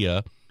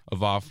idea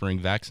of offering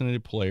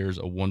vaccinated players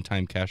a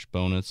one-time cash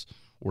bonus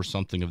or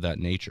something of that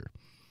nature?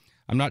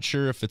 I'm not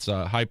sure if it's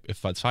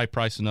high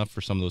price enough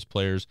for some of those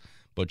players,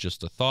 but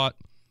just a thought.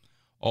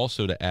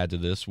 Also, to add to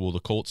this, will the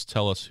Colts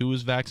tell us who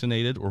is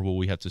vaccinated, or will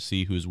we have to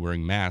see who's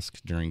wearing masks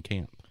during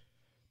camp?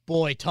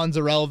 Boy, tons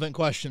of relevant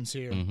questions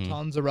here.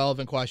 Tons of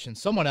relevant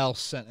questions. Someone else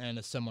sent in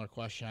a similar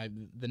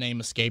question. The name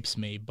escapes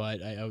me,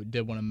 but I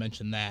did want to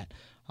mention that.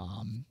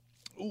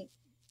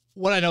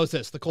 What I know is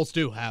this. The Colts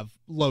do have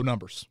low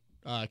numbers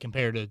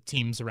compared to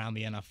teams around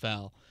the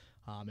NFL.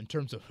 In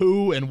terms of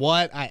who and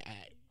what, I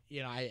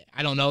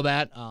don't know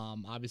that.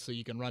 Obviously,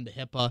 you can run to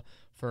HIPAA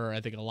for,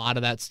 I think, a lot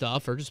of that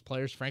stuff, or just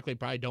players, frankly,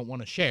 probably don't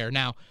want to share.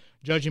 Now,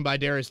 judging by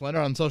Darius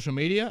Leonard on social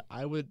media,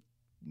 I would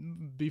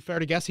be fair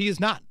to guess he is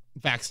not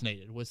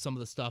vaccinated with some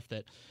of the stuff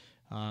that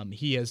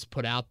he has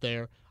put out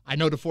there. I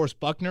know DeForest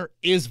Buckner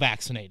is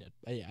vaccinated.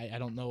 I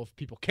don't know if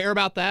people care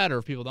about that or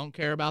if people don't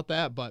care about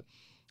that, but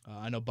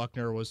I know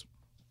Buckner was,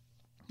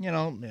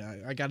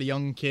 I got a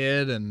young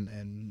kid,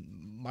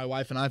 and my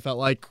wife and I felt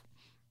like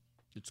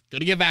it's good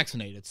to get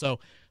vaccinated. So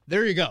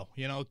there you go.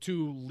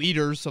 Two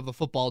leaders of the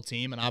football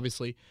team, and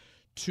obviously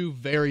two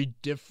very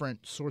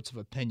different sorts of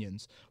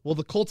opinions. Will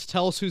the Colts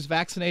tell us who's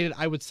vaccinated?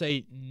 I would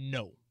say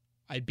no.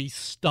 I'd be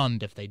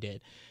stunned if they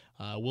did.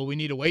 Will we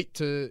need to wait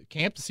to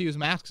camp to see who's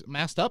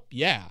masked up?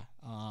 Yeah.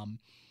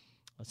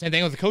 Same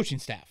thing with the coaching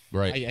staff.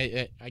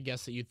 Right. I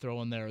guess that you'd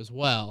throw in there as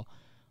well.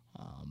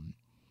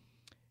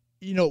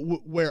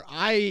 where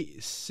I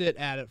sit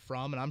at it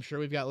from, and I'm sure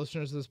we've got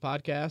listeners to this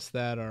podcast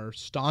that are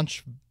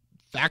staunch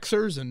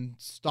vaxxers and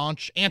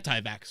staunch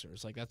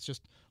anti-vaxxers. Like, that's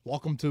just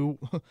welcome to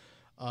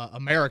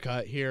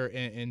America here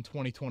in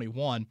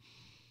 2021.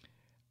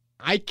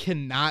 I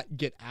cannot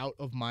get out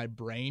of my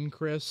brain,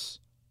 Chris,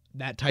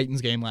 that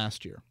Titans game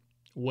last year,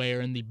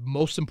 where in the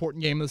most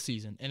important game of the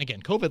season, and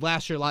again, COVID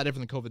last year, a lot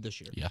different than COVID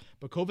this year. Yeah.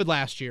 But COVID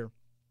last year,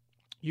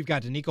 you've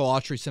got Danico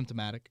Autry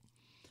symptomatic.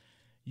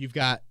 You've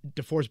got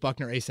DeForest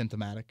Buckner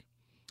asymptomatic.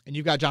 And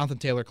you've got Jonathan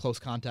Taylor close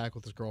contact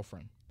with his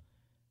girlfriend.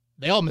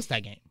 They all missed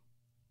that game.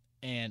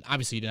 And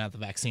obviously you didn't have the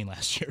vaccine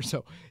last year,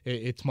 so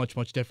it's much,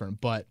 much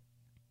different. But,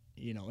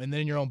 and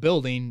then in your own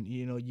building,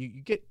 you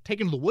get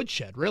taken to the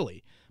woodshed,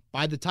 really,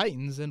 by the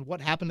Titans and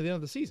what happened at the end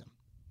of the season.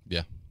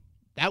 Yeah.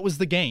 That was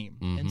the game.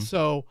 Mm-hmm. And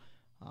so,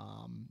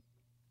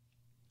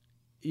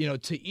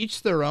 to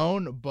each their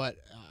own, but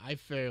I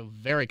feel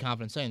very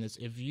confident saying this.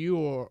 If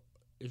you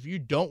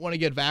don't want to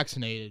get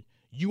vaccinated,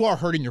 you are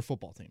hurting your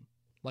football team,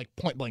 like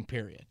point blank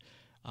period.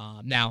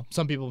 Now,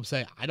 some people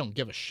say, I don't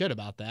give a shit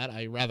about that.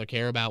 I rather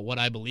care about what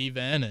I believe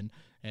in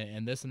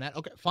and this and that.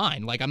 Okay,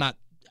 fine. Like, I'm not,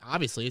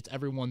 obviously, it's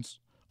everyone's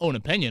own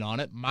opinion on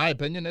it. My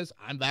opinion is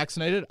I'm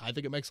vaccinated. I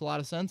think it makes a lot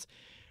of sense.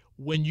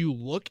 When you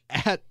look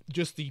at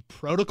just the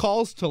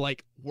protocols to,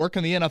 like, work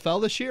in the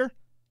NFL this year,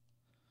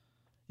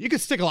 you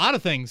could stick a lot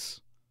of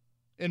things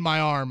in my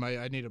arm.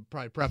 I need to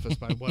probably preface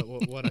by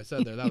what I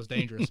said there. That was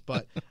dangerous.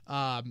 But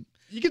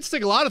you could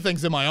stick a lot of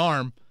things in my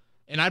arm,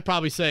 and I'd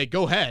probably say,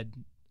 go ahead.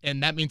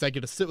 And that means I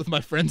get to sit with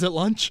my friends at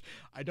lunch.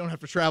 I don't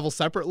have to travel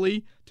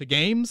separately to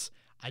games.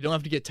 I don't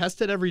have to get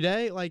tested every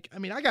day. Like, I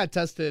mean, I got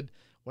tested,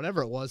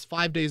 whatever it was,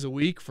 5 days a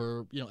week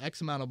for,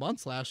 X amount of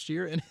months last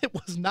year, and it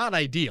was not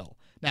ideal.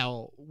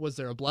 Now, was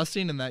there a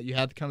blessing in that you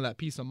had kind of that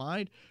peace of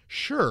mind?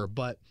 Sure,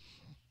 but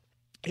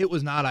it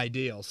was not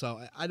ideal.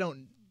 So I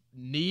don't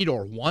need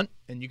or want,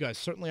 and you guys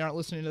certainly aren't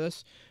listening to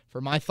this,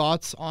 for my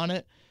thoughts on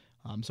it.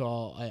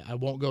 So I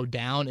won't go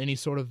down any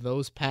sort of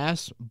those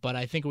paths, but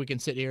I think we can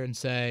sit here and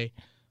say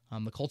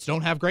the Colts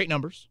don't have great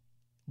numbers.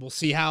 We'll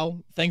see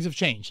how things have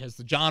changed. Has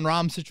the John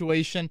Rahm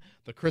situation,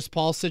 the Chris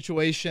Paul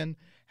situation,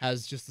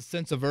 has just a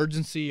sense of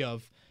urgency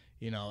of,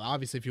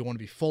 obviously if you want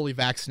to be fully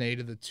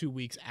vaccinated, the 2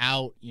 weeks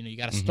out, you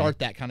got to start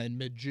that kind of in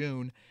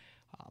mid-June.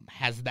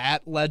 Has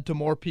that led to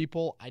more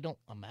people? I don't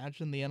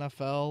imagine the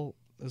NFL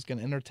is going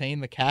to entertain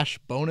the cash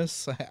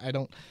bonus.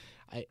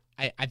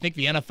 I think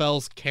the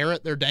NFL's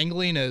carrot they're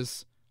dangling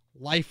is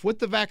life with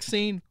the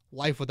vaccine,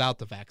 life without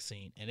the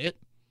vaccine. And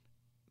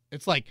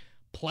it's like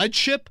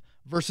pledgeship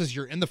versus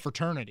you're in the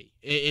fraternity.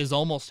 It is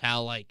almost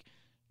how, like,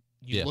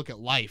 you look at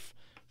life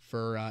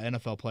for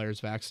NFL players,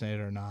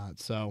 vaccinated or not.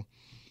 So,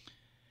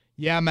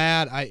 yeah,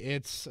 Matt,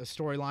 it's a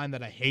storyline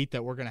that I hate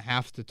that we're going to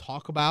have to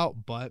talk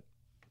about, but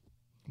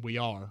we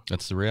are.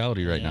 That's the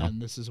reality right now.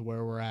 And this is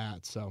where we're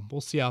at. So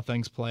we'll see how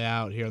things play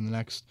out here in the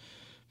next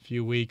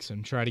few weeks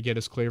and try to get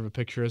as clear of a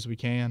picture as we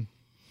can.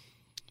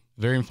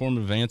 Very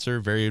informative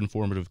answer, very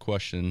informative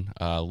question.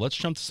 Let's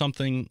jump to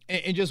something.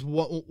 And just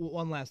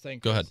one last thing,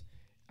 Chris. Go ahead.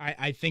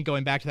 I think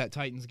going back to that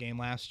Titans game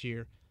last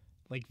year,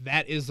 like,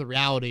 that is the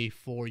reality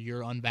for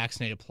your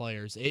unvaccinated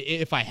players.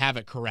 If I have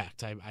it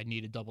correct, I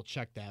need to double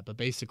check that. But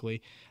basically,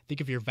 I think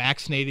if you're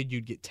vaccinated,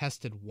 you'd get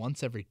tested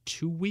once every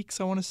 2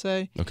 weeks, I want to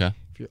say. Okay.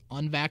 If you're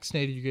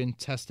unvaccinated, you're getting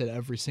tested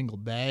every single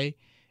day.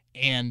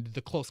 And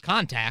the close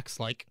contacts,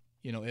 like,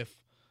 if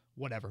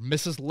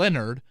Mrs.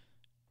 Leonard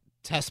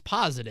tests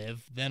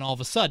positive, then all of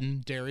a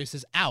sudden Darius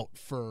is out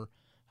for,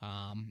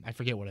 I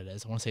forget what it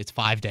is. I want to say it's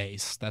 5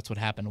 days. That's what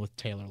happened with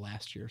Taylor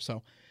last year.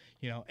 So,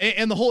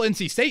 and the whole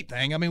NC State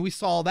thing, I mean, we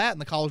saw that in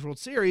the College World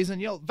Series,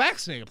 and,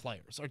 vaccinated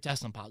players are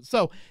testing positive.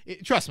 So,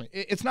 trust me,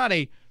 it's not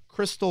a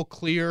crystal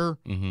clear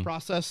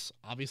process,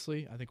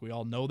 obviously. I think we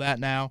all know that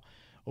now,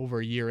 over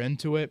a year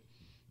into it.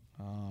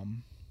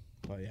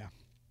 But, yeah.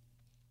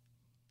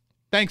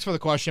 Thanks for the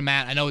question,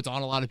 Matt. I know it's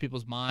on a lot of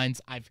people's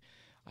minds. I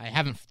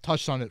haven't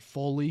touched on it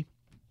fully.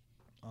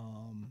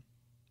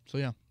 So,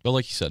 yeah. But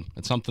like you said,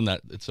 it's something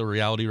that it's a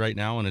reality right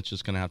now, and it's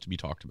just going to have to be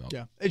talked about.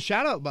 Yeah. And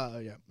shout out,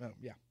 yeah.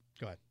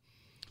 Go ahead.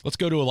 Let's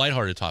go to a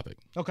lighthearted topic.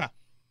 Okay.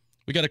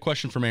 We got a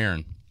question from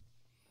Aaron.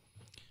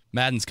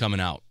 Madden's coming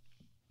out.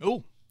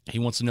 Oh. He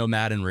wants to know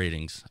Madden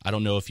ratings. I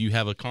don't know if you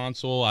have a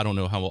console. I don't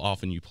know how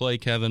often you play,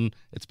 Kevin.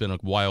 It's been a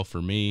while for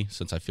me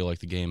since I feel like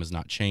the game has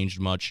not changed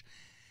much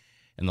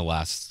in the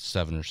last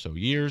 7 or so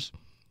years.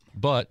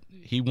 But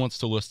he wants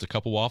to list a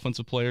couple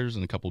offensive players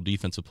and a couple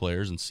defensive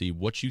players and see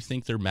what you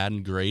think their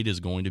Madden grade is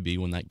going to be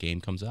when that game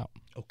comes out.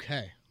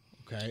 Okay.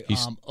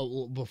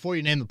 Before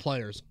you name the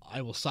players,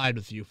 I will side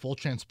with you. Full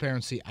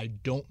transparency, I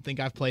don't think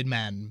I've played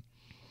Madden.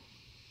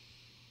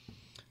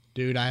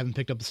 Dude, I haven't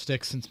picked up the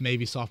stick since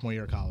maybe sophomore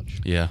year of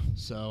college. Yeah.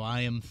 So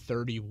I am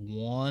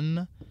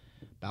 31,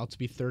 about to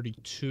be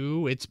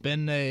 32. It's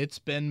been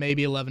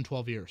maybe 11,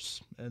 12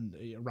 years. And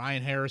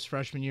Ryan Harris,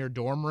 freshman year,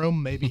 dorm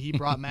room, maybe he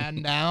brought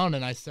Madden down,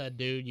 and I said,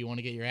 dude, you want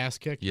to get your ass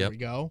kicked? Yep. Here we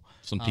go.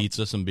 Some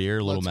pizza, some beer,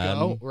 a little Madden.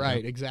 Go.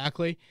 Right,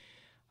 exactly.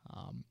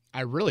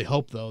 I really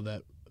hope, though,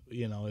 that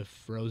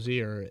if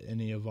Rosie or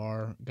any of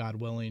our, God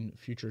willing,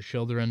 future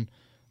children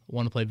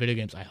want to play video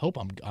games, I hope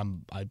I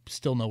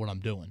still know what I'm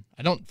doing.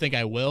 I don't think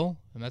I will,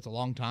 and that's a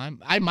long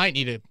time. I might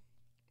need to,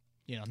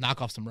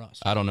 knock off some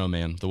rust. I don't know,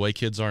 man. The way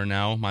kids are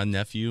now, my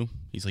nephew,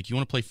 he's like, "You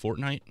want to play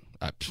Fortnite?"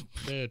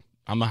 Dude,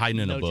 I'm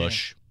hiding in a no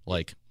bush.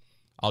 Like,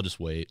 I'll just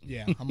wait.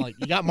 yeah, I'm like,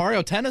 you got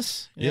Mario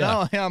Tennis? You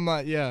know? I'm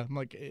like,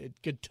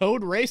 could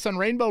Toad race on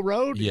Rainbow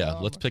Road? Yeah,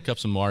 let's pick up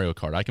some Mario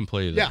Kart. I can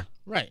play there. Yeah,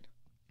 right.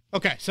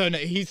 Okay, so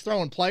he's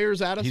throwing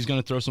players at us? He's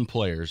going to throw some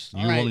players.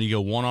 You All right. want me to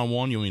go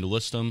one-on-one? You want me to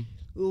list them?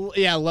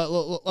 Yeah,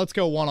 let's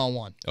go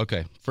one-on-one.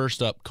 Okay,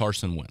 first up,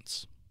 Carson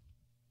Wentz.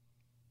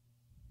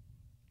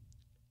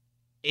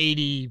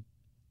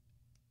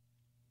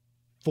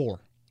 84.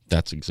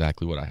 That's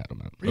exactly what I had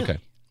him at. Really? Okay.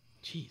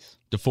 Jeez.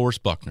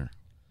 DeForest Buckner.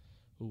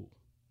 Ooh.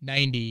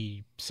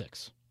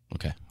 96.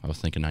 Okay, I was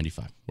thinking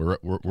 95. We're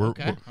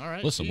Okay. All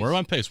right. listen, Jeez. we're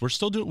on pace. We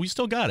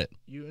still got it.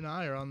 You and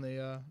I are on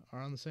the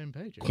same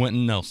page.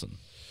 Quentin Nelson.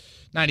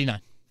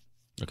 99.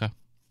 Okay.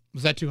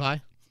 Was that too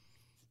high?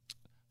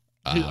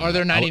 Are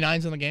there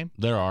 99s in the game?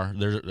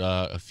 There's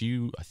a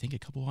few, I think a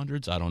couple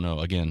hundreds. I don't know.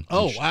 Again.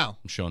 Wow.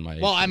 I'm showing my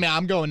age. Well, I mean,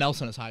 I'm going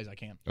Nelson as high as I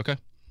can. Okay.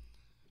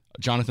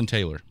 Jonathan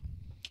Taylor.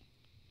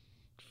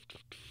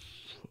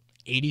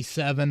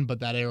 87, but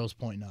that arrow's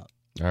pointing up.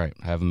 All right,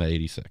 I have him at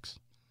 86.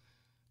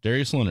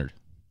 Darius Leonard.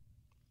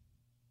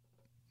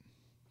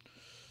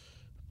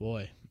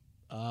 Boy,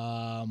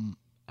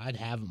 I'd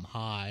have him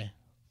high.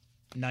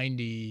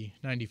 90,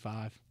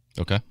 95.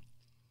 Okay.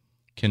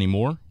 Kenny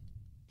Moore.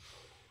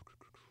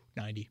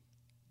 90.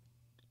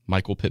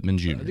 Michael Pittman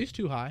Jr. Are these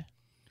too high?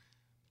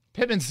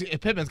 Pittman's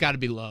got to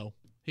be low.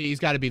 He's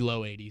got to be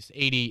low 80s,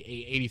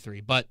 80,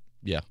 83. But,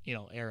 Yeah.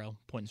 Arrow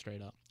pointing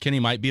straight up. Kenny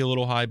might be a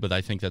little high, but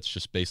I think that's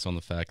just based on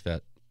the fact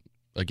that,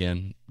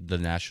 again, the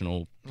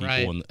national people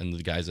Right. and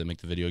the guys that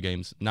make the video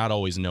games, not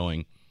always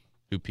knowing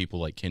who people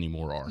like Kenny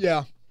Moore are.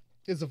 Yeah.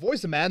 Is the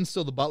voice of Madden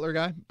still the Butler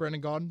guy,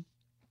 Brendan Gaudin?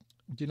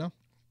 Do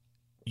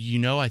you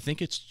know? I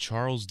think it's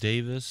Charles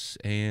Davis,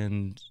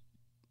 and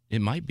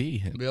it might be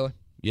him. Really?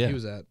 Yeah. He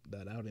was at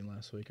that outing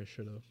last week. I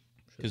should have.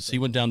 Because he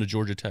went down to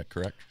Georgia Tech,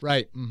 correct?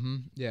 Right. Mm-hmm.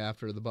 Yeah,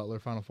 after the Butler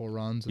Final Four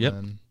runs. And Yep.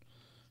 Then,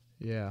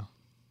 yeah.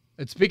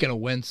 And speaking of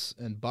Wentz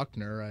and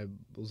Buckner, I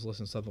was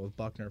listening to something with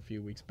Buckner a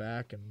few weeks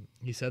back, and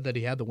he said that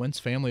he had the Wentz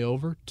family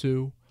over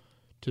to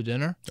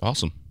dinner.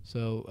 Awesome.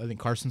 So I think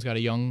Carson's got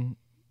a young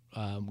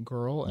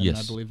girl, and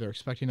Yes. I believe they're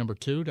expecting number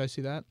 2. Did I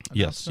see that?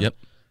 Yes. announcement? Yep.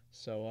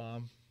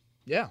 So,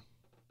 yeah.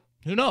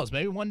 Who knows?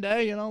 Maybe one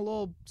day, a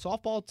little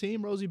softball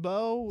team, Rosie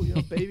Bowe,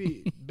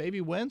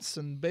 baby Wentz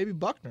and baby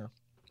Buckner.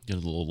 Get a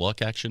little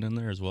luck action in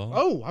there as well.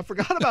 Oh, I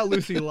forgot about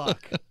Lucy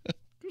Luck.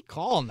 Good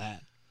call on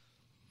that.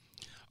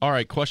 All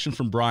right, question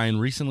from Brian.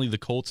 Recently, the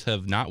Colts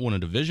have not won a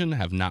division,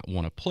 have not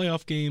won a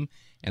playoff game,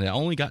 and they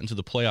only got into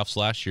the playoffs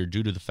last year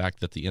due to the fact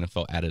that the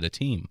NFL added a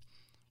team.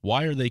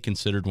 Why are they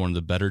considered one of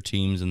the better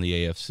teams in the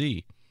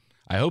AFC?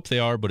 I hope they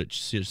are, but it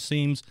just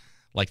seems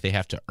like they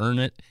have to earn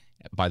it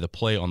by the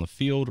play on the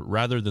field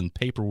rather than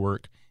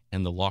paperwork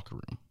in the locker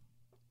room.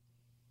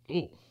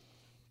 Ooh.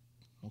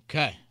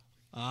 Okay.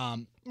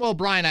 Well,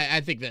 Brian,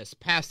 I think this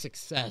past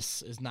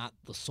success is not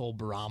the sole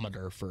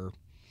barometer for.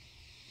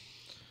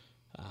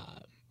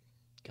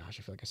 Gosh,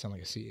 I feel like I sound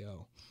like a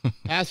CEO.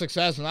 Past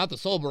success is not the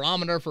sole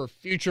barometer for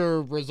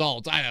future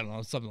results. I don't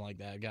know, something like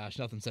that. Gosh,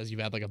 nothing says you've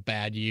had like a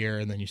bad year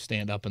and then you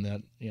stand up in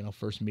that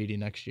first meeting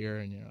next year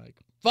and you're like,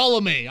 follow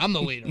me, I'm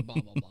the leader, blah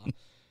blah blah.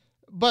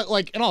 But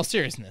like in all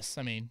seriousness,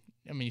 I mean,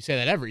 you say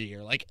that every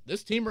year. Like,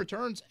 this team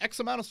returns X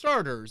amount of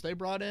starters. They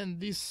brought in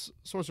these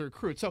sorts of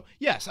recruits. So,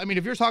 yes, I mean,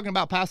 if you're talking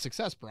about past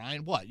success,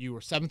 Brian, what? You were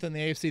 7th in the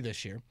AFC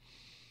this year.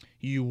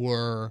 You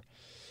were,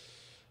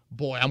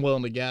 boy, I'm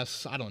willing to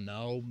guess, I don't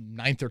know,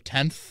 9th or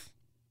 10th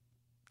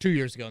 2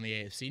 years ago in the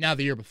AFC. Now,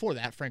 the year before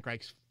that, Frank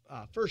Reich's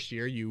first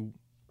year, you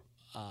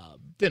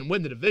didn't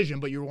win the division,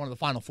 but you were one of the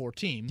final 4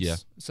 teams. Yeah.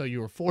 So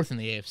you were 4th in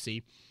the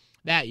AFC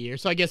that year.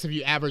 So I guess if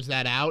you average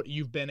that out,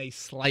 you've been a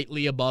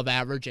slightly above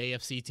average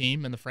AFC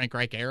team in the Frank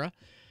Reich era.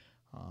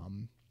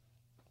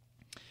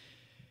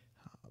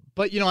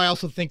 But, I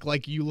also think,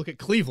 like, you look at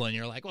Cleveland,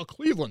 you're like, well,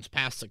 Cleveland's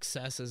past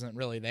success isn't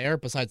really there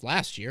besides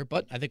last year,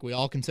 but I think we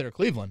all consider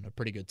Cleveland a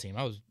pretty good team.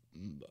 I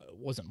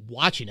wasn't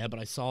watching it, but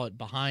I saw it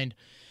behind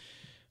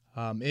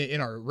in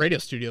our radio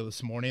studio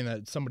this morning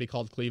that somebody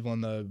called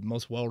Cleveland the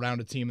most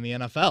well-rounded team in the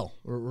NFL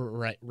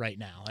right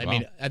now. I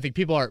mean, I think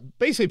people are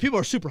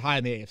super high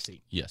in the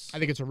AFC. Yes. I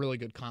think it's a really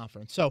good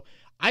conference. So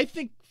I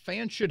think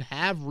fans should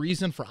have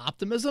reason for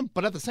optimism,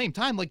 but at the same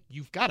time, like,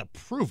 you've got to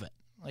prove it.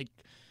 Like,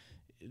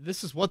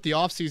 this is what the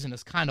offseason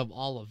is kind of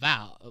all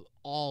about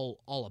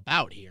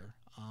here.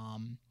 I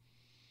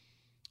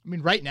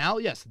mean, right now,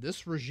 yes,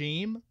 this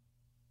regime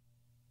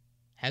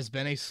has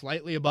been a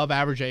slightly above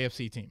average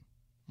AFC team.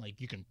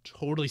 Like, you can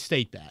totally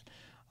state that.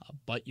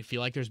 But you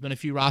feel like there's been a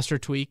few roster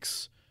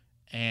tweaks,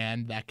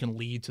 and that can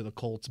lead to the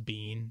Colts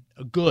being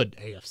a good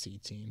AFC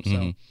team.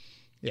 So,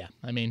 yeah,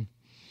 I mean,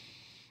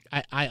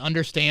 I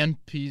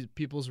understand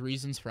people's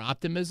reasons for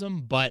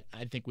optimism, but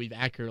I think we've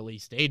accurately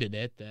stated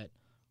it that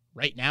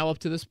right now, up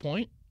to this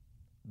point,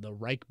 the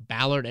Reich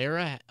Ballard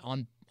era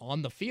on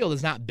the field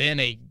has not been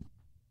a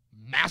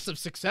massive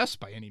success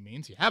by any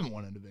means. You haven't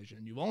won a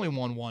division. You've only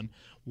won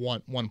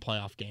one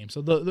playoff game.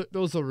 So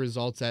those are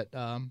results that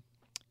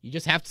you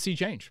just have to see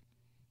change.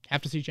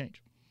 Have to see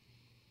change.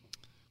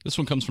 This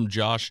one comes from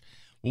Josh.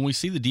 When we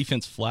see the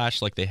defense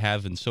flash like they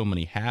have in so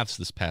many halves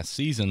this past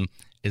season,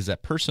 is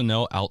that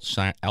personnel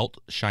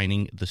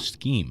outshining the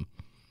scheme?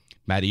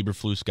 Matt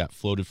Eberflus got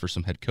floated for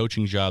some head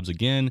coaching jobs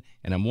again,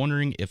 and I'm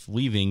wondering if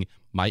leaving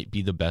might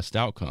be the best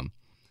outcome.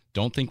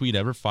 Don't think we'd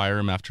ever fire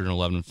him after an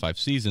 11-5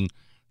 season,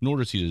 nor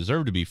does he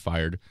deserve to be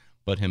fired,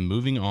 but him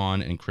moving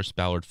on and Chris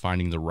Ballard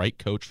finding the right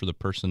coach for the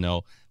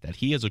personnel that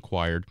he has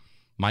acquired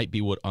might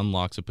be what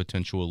unlocks a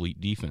potential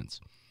elite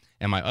defense.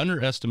 Am I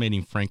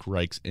underestimating Frank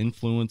Reich's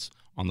influence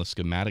on the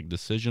schematic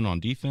decision on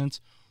defense,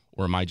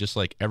 or am I just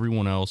like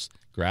everyone else,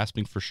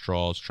 grasping for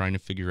straws, trying to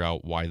figure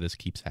out why this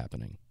keeps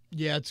happening?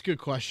 Yeah, it's a good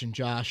question,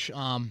 Josh.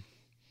 Well,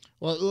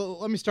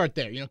 let me start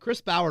there. Chris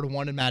Ballard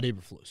wanted Matt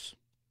Eberflus.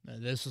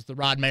 This is the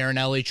Rod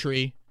Marinelli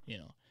tree.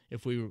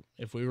 If we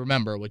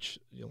remember, which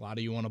a lot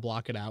of you want to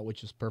block it out,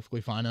 which is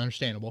perfectly fine and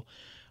understandable.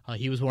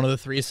 He was one of the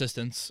 3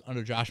 assistants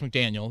under Josh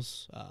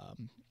McDaniels.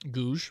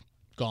 Gouge,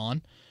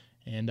 gone.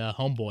 And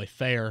homeboy,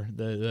 Fair,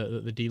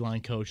 the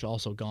D-line coach,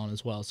 also gone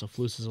as well. So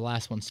Flus is the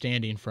last one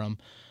standing from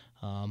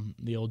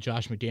the old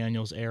Josh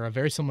McDaniels era,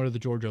 very similar to the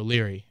George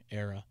O'Leary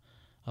era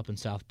up in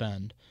South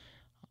Bend.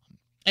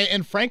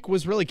 And Frank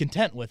was really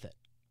content with it.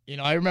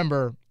 I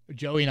remember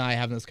Joey and I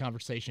having this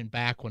conversation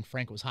back when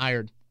Frank was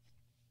hired.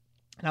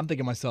 And I'm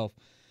thinking to myself,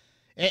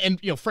 and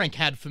Frank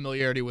had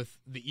familiarity with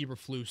the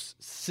Eberflus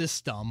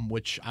system,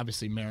 which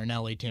obviously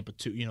Marinelli, Tampa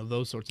 2,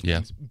 those sorts of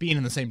things, being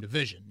in the same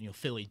division,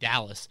 Philly,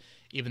 Dallas,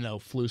 even though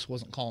Flus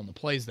wasn't calling the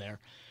plays there.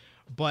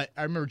 But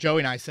I remember Joey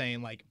and I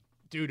saying, like,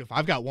 dude, if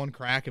I've got one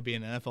crack at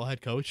being an NFL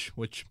head coach,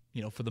 which,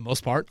 for the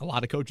most part, a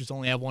lot of coaches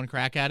only have one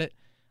crack at it,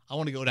 I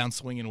want to go down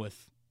swinging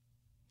with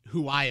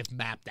who I have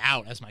mapped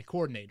out as my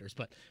coordinators.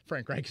 But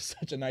Frank Reich is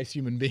such a nice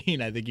human being.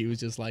 I think he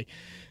was just like,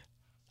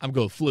 I'm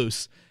going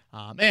Flus.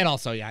 And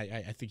also,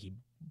 I think he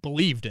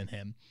believed in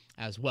him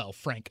as well.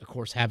 Frank, of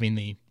course, having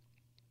the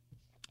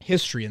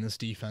history in this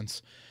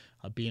defense,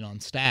 being on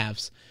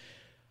staffs.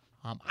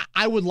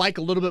 I would like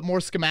a little bit more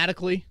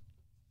schematically.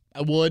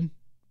 I would.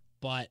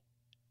 But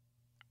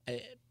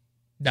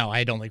no,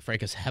 I don't think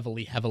Frank is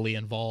heavily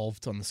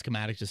involved on the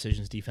schematic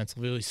decisions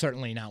defensively.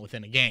 Certainly not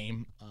within a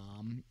game.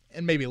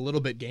 And maybe a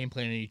little bit game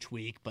planning each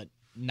week, but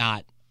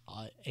not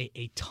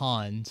a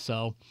ton.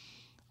 So,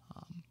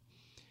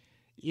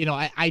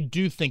 I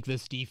do think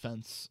this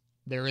defense,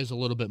 there is a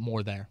little bit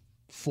more there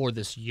for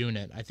this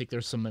unit. I think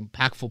there's some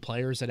impactful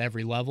players at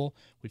every level.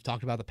 We've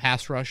talked about the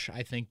pass rush,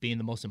 I think, being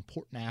the most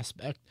important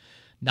aspect,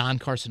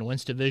 non-Carson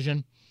Wentz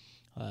division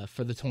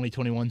for the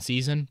 2021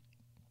 season.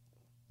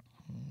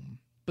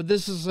 But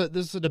this is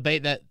a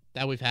debate that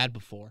we've had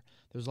before.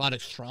 There's a lot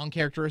of strong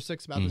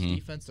characteristics about this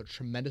defense. They're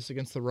tremendous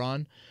against the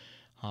run.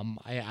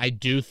 I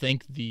do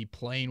think the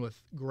playing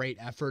with great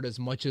effort, as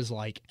much as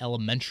like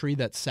elementary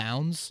that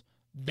sounds,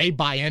 they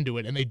buy into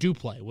it and they do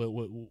play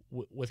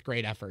with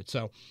great effort.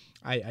 So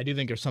I do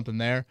think there's something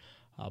there.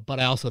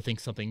 But I also think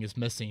something is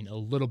missing a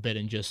little bit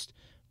in just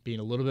being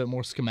a little bit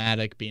more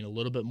schematic, being a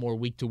little bit more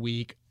week to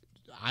week.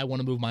 I want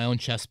to move my own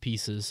chess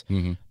pieces,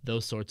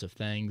 those sorts of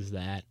things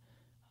that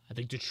I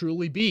think to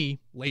truly be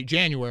late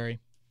January,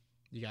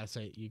 you got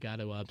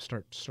to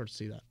start to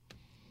see that.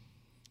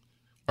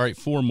 All right,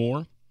 4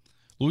 more.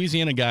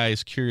 Louisiana guy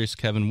is curious,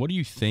 Kevin, what do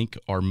you think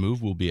our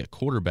move will be at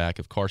quarterback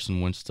if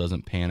Carson Wentz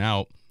doesn't pan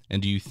out?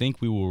 And do you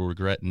think we will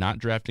regret not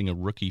drafting a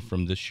rookie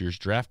from this year's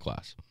draft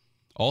class?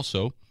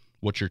 Also,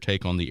 what's your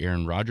take on the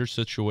Aaron Rodgers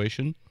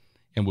situation?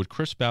 And would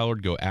Chris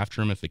Ballard go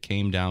after him if it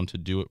came down to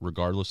do it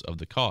regardless of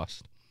the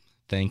cost?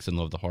 Thanks, and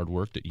love the hard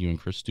work that you and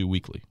Chris do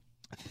weekly.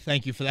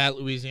 Thank you for that,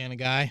 Louisiana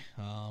guy.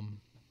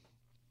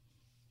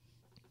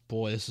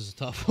 Boy, this is a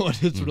tough one.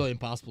 It's really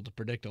impossible to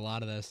predict a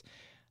lot of this.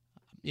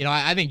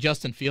 I think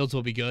Justin Fields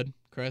will be good,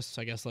 Chris.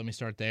 I guess let me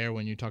start there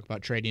when you talk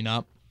about trading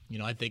up.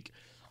 I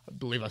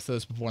believe I said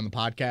this before in the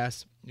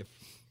podcast. If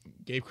you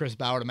gave Chris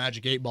Ballard a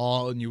magic 8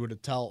 ball and you would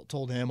have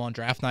told him on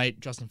draft night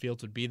Justin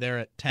Fields would be there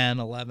at 10,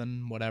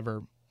 11,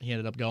 whatever he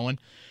ended up going.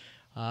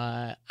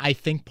 I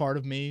think part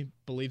of me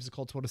believes the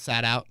Colts would have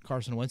sat out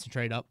Carson Wentz and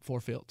traded up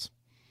for Fields.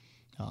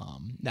 Now,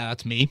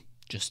 that's me,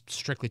 just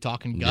strictly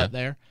talking gut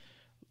there.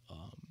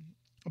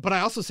 But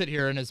I also sit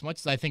here, and as much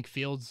as I think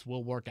Fields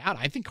will work out,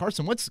 I think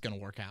Carson Wentz is going to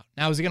work out.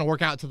 Now, is he going to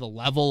work out to the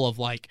level of,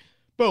 like,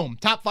 boom,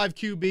 top 5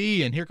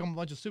 QB, and here come a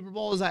bunch of Super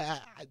Bowls? I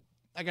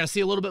got to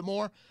see a little bit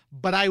more.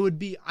 But I'm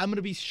going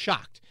to be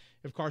shocked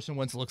if Carson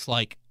Wentz looks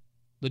like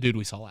the dude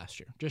we saw last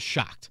year. Just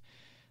shocked.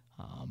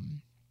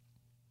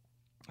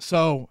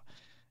 So,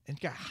 and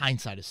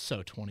hindsight is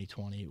so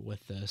 2020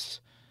 with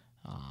this.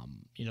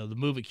 The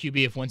move at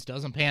QB, if Wentz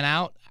doesn't pan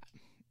out,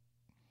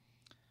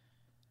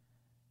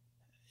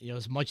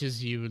 as much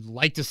as you would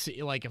like to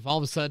see, like, if all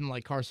of a sudden,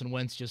 like, Carson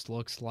Wentz just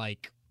looks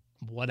like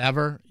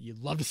whatever,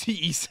 you'd love to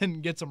see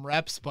Eason get some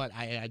reps, but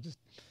I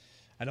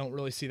don't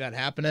really see that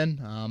happening.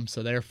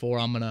 So therefore,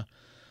 I'm gonna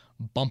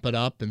bump it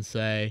up and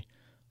say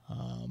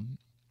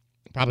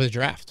probably the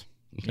draft.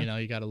 Okay. You know,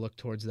 you got to look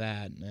towards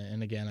that.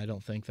 And again, I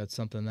don't think that's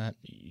something that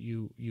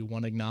you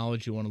want to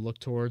acknowledge, you want to look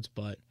towards.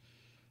 But,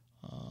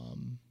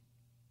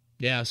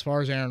 yeah, as far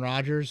as Aaron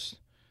Rodgers,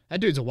 that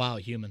dude's a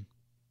wild human.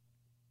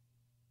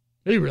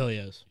 He really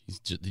is. He's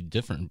just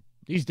different.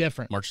 He's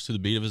different. Marches to the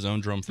beat of his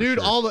own drum for Dude,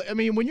 sure.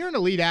 when you're an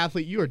elite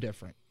athlete, you are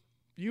different.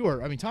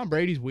 Tom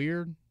Brady's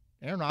weird.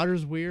 Aaron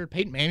Rodgers is weird.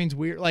 Peyton Manning's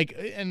weird.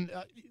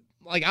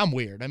 I'm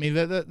weird. I mean,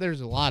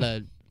 there's a lot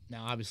of...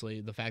 Now,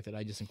 obviously, the fact that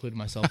I just included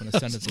myself in a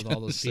sentence with all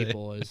those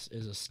people is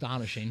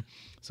astonishing.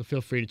 So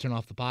feel free to turn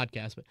off the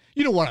podcast. But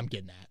you know what I'm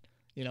getting at.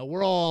 You know,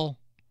 we're all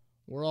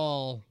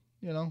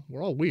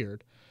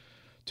weird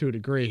to a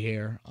degree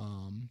here.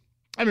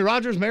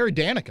 Rodgers married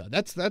Danica.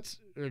 That's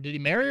or did he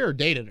marry her or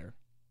dated her?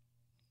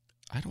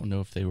 I don't know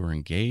if they were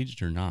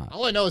engaged or not.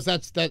 All I know is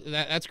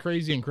that's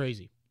crazy and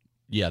crazy.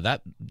 Yeah,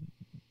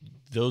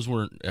 those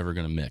weren't ever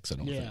going to mix, I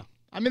don't think.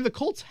 I mean, the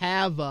Colts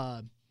have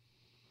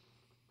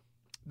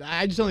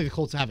I just don't think the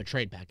Colts have a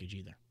trade package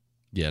either.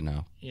 Yeah,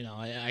 no. You know,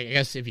 I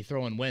guess if you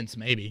throw in Wentz,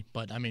 maybe.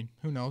 But, I mean,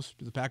 who knows?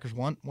 Do the Packers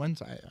want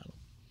Wentz? I don't.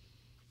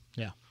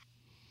 Yeah.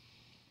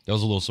 That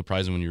was a little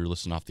surprising when you were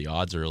listing off the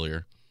odds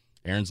earlier.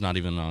 Aaron's not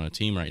even on a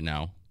team right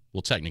now.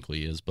 Well, technically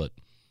he is,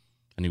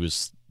 and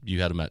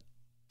you had him at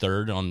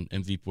third on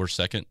MVP or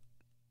second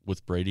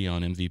with Brady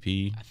on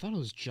MVP. I thought it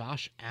was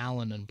Josh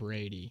Allen and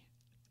Brady.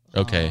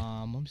 Okay.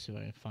 Let me see if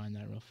I can find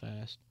that real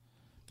fast.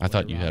 I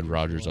thought you had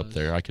Rodgers Rodgers up was.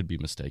 there. I could be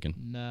mistaken.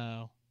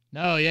 No,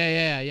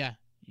 yeah.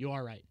 You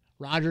are right.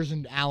 Rodgers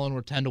and Allen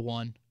were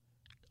 10-1,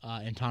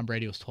 and Tom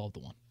Brady was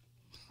 12-1.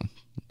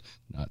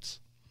 Nuts.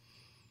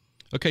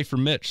 Okay, for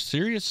Mitch,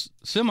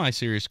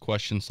 semi-serious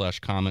question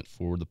 / comment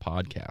for the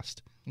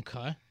podcast.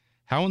 Okay.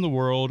 How in the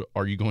world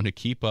are you going to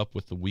keep up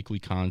with the weekly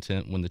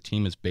content when the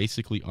team is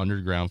basically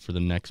underground for the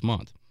next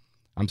month?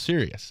 I'm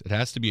serious. It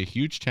has to be a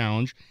huge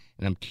challenge,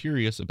 and I'm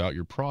curious about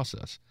your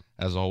process.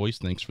 As always,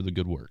 thanks for the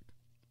good work.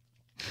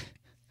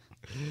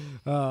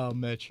 Oh,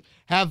 Mitch,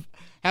 have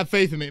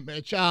faith in me,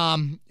 Mitch.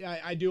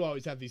 I do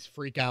always have these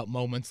freak out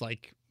moments,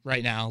 like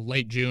right now,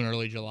 late June,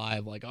 early July,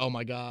 of like, oh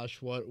my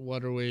gosh,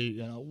 what are we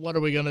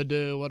gonna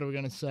do? What are we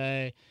gonna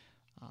say?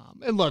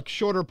 And look,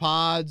 shorter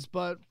pods,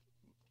 but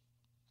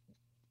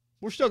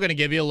we're still gonna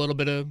give you a little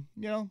bit of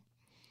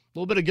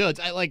goods.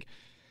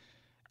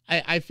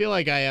 I feel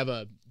like I have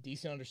a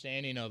decent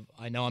understanding of.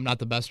 I know I'm not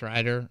the best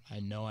writer. I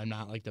know I'm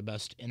not like the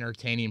best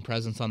entertaining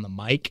presence on the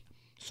mic.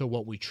 So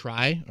what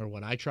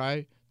I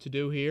try to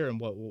do here and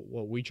what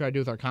we try to do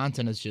with our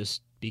content is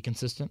just be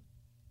consistent.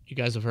 You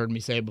guys have heard me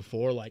say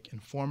before, like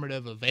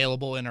informative,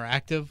 available,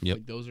 interactive. Yep.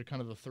 Like those are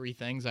kind of the three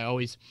things I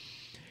always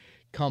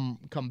come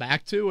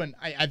back to. And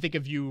I think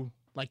if you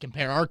like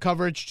compare our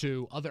coverage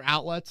to other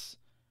outlets,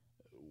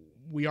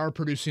 we are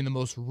producing the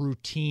most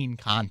routine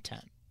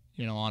content,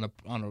 on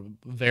a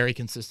very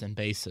consistent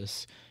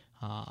basis.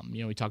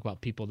 We talk about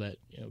people that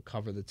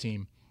cover the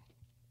team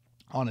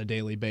on a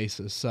daily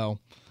basis. So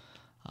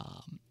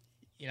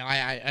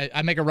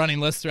I make a running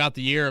list throughout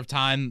the year of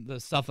time, the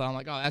stuff that I'm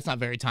like, oh, that's not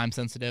very time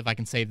sensitive. I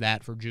can save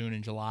that for June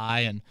and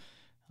July. And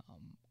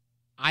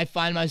I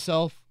find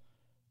myself,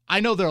 I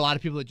know there are a lot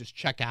of people that just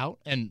check out,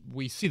 and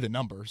we see the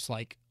numbers.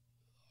 Like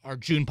our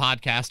June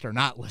podcast are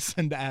not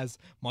listened as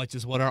much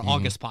as what our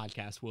August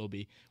podcast will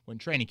be when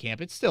training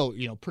camp. It's still,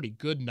 pretty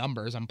good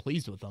numbers. I'm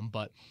pleased with them,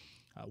 but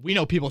we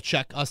know people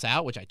check us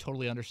out, which I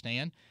totally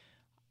understand.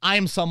 I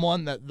am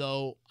someone that,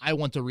 though, I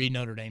want to read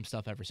Notre Dame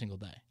stuff every single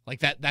day. Like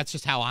that's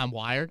just how I'm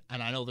wired,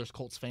 and I know there's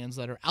Colts fans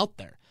that are out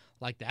there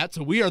like that.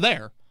 So we are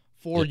there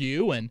for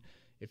you, and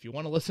if you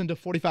want to listen to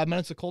 45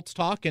 minutes of Colts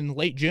talk in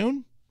late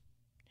June,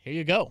 here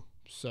you go.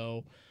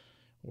 So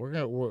we're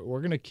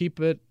gonna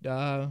keep it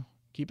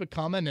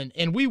coming,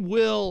 and we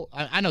will.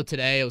 I know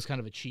today it was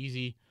kind of a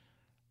cheesy,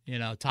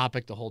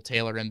 topic, the whole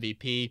Taylor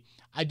MVP.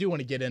 I do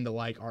want to get into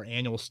like our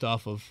annual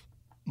stuff of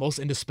most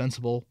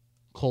indispensable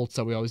Colts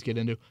that we always get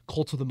into.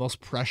 Colts with the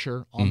most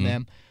pressure on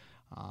them.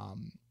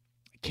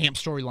 Camp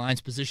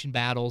storylines, position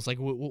battles. Like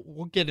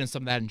we'll get into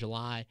some of that in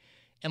July.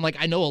 And like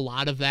I know a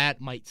lot of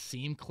that might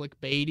seem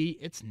clickbaity.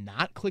 It's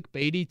not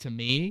clickbaity to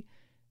me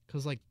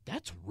because like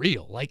that's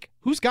real. Like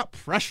who's got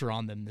pressure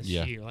on them this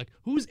year? Like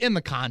who's in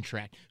the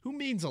contract? Who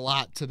means a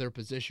lot to their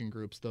position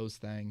groups? Those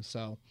things.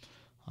 So,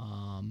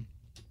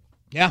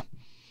 yeah,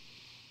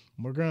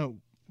 we're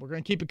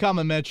gonna keep it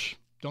coming, Mitch.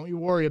 Don't you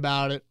worry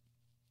about it.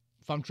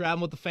 If I'm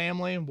traveling with the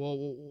family,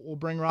 we'll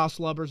bring Ross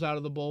Lubbers out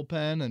of the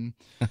bullpen and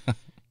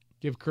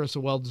give Chris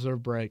a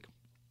well-deserved break.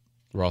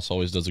 Ross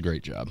always does a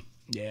great job.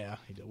 Yeah,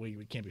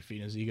 we can't be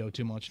feeding his ego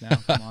too much now.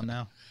 Come on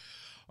now.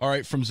 All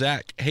right, from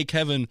Zach. Hey,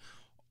 Kevin,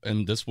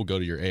 and this will go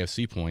to your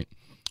AFC point.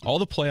 All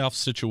the playoff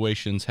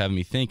situations have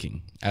me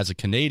thinking. As a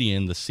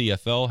Canadian, the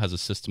CFL has a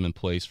system in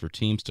place for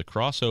teams to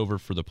cross over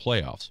for the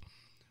playoffs.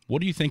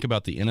 What do you think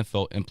about the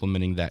NFL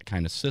implementing that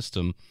kind of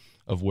system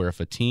of where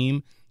if a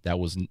team that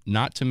was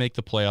not to make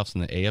the playoffs in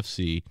the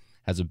AFC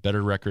has a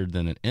better record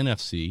than an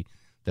NFC,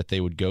 that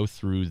they would go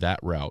through that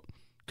route?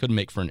 Could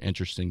make for an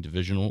interesting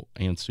divisional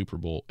and Super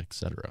Bowl,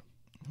 etc.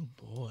 Oh,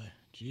 boy.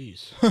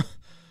 Jeez.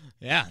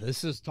 Yeah,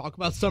 this is talk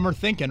about summer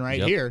thinking right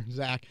Yep. here,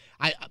 Zach.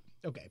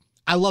 Okay.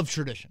 I love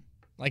tradition.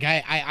 Like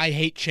I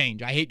hate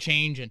change. I hate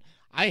change, and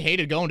I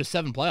hated going to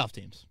 7 playoff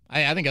teams.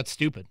 I think that's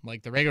stupid.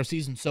 Like the regular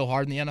season's so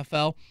hard in the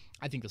NFL.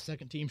 I think the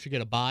second team should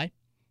get a bye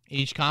in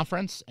each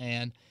conference.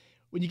 And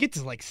when you get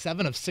to like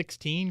 7 of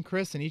 16,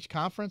 Chris, in each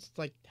conference, it's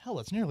like hell.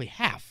 It's nearly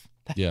half.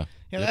 Yeah.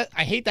 You know,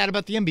 I hate that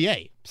about the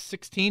NBA.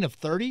 16 of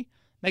 30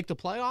 make the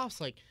playoffs.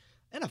 Like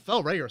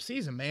NFL regular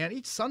season, man,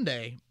 each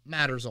Sunday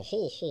matters a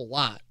whole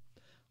lot.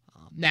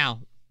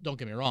 Now, don't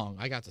get me wrong.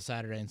 I got to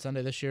Saturday and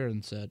Sunday this year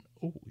and said,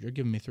 "Oh, you're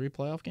giving me 3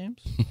 playoff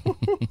games?"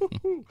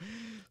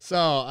 So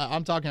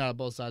I'm talking out of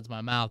both sides of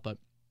my mouth, but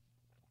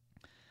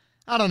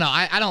I don't know.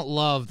 I don't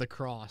love the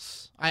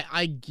cross.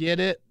 I get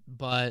it,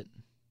 but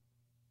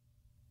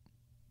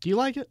do you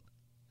like it?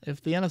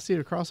 If the NFC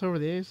to cross over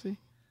the AFC?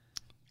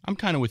 I'm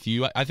kind of with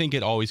you. I think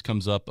it always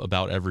comes up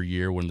about every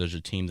year when there's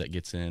a team that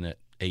gets in at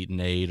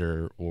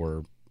 8-8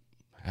 or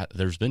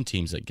there's been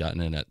teams that gotten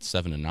in at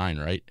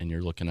 7-9, right? And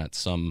you're looking at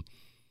some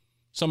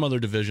other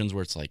divisions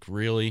where it's like,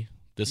 really?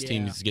 This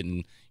team is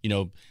getting,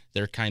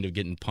 they're kind of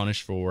getting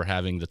punished for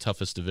having the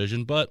toughest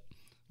division. But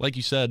like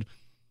you said,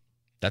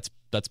 that's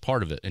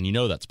part of it. And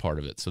that's part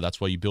of it. So that's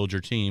why you build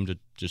your team to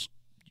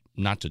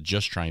not to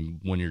just try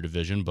and win your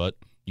division, but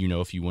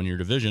if you win your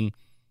division,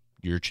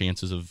 your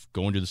chances of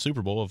going to the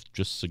Super Bowl have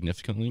just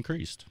significantly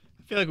increased.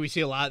 I feel like we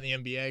see a lot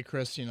in the NBA,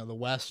 Chris. The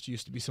West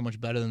used to be so much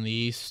better than the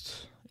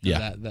East.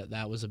 Yeah.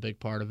 That was a big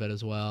part of it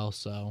as well.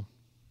 So,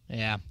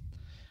 yeah.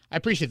 I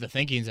appreciate the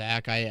thinking,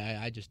 Zach.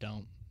 I just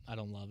don't. I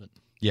don't love it.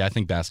 Yeah, I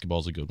think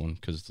basketball's a good one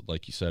because,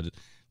 like you said,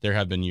 there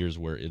have been years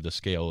where the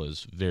scale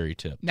is very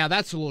tipped. Now,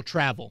 that's a little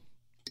travel,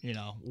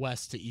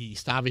 west to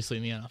east. Obviously,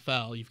 in the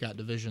NFL, you've got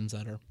divisions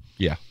that are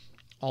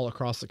all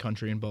across the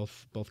country in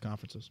both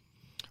conferences.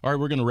 All right,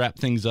 we're going to wrap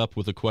things up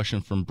with a question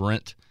from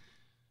Brent.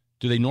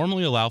 Do they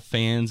normally allow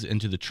fans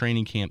into the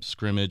training camp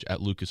scrimmage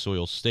at Lucas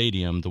Oil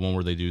Stadium, the one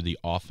where they do the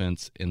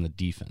offense and the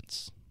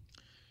defense?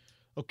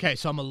 Okay,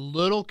 so I'm a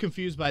little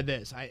confused by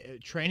this.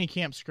 Training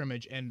camp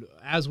scrimmage, and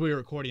as we were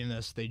recording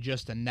this, they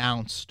just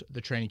announced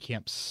the training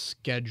camp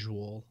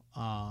schedule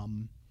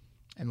and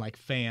like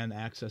fan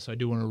access. So I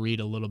do want to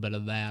read a little bit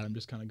of that. I'm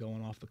just kind of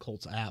going off the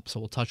Colts app,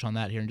 so we'll touch on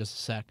that here in just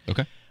a sec.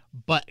 Okay.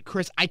 But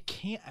Chris, I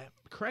can't.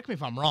 Correct me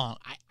if I'm wrong.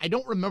 I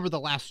don't remember the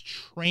last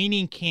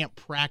training camp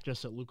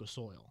practice at Lucas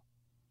Oil.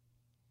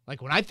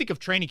 Like when I think of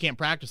training camp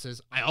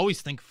practices, I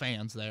always think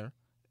fans there,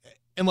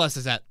 unless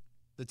it's at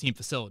the team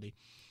facility.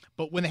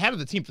 But when they had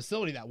the team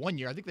facility that one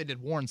year, I think they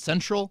did Warren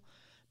Central,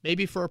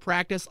 maybe for a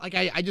practice. Like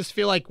I just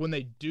feel like when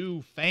they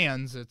do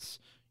fans, it's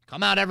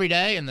come out every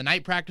day, and the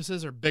night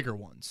practices are bigger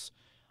ones.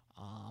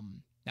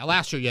 Now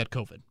last year you had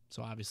COVID,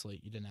 so obviously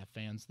you didn't have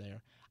fans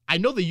there. I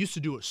know they used to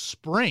do a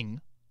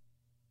spring,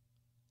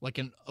 like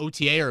an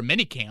OTA or a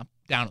mini camp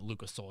down at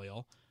Lucas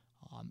Oil.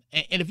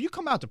 And if you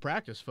come out to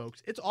practice,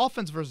 folks, it's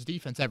offense versus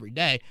defense every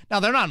day.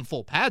 Now, they're not in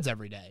full pads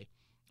every day,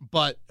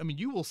 but,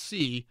 you will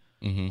see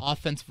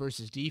offense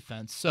versus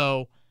defense.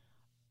 So,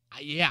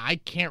 I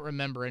can't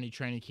remember any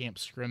training camp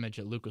scrimmage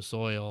at Lucas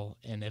Oil,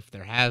 and if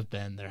there have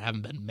been, there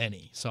haven't been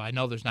many. So, I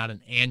know there's not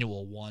an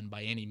annual one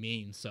by any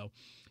means. So,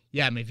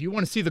 yeah, if you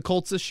want to see the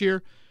Colts this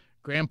year,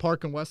 Grand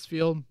Park in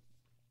Westfield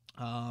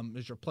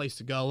is your place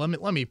to go.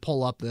 Let me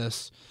pull up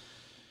this.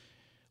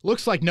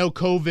 Looks like no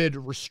COVID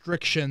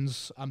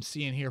restrictions I'm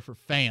seeing here for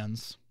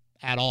fans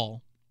at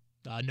all.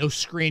 No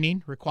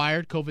screening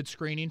required, COVID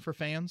screening for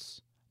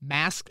fans.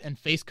 Mask and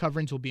face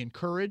coverings will be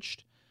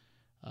encouraged,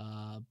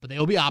 but they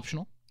will be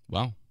optional.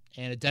 Wow.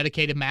 And a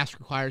dedicated mask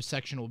required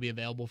section will be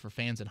available for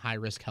fans in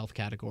high-risk health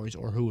categories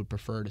or who would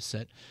prefer to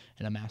sit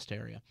in a masked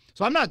area.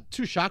 So I'm not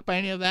too shocked by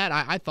any of that.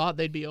 I thought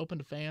they'd be open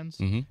to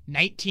fans.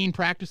 19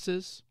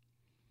 practices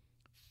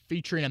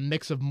featuring a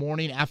mix of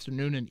morning,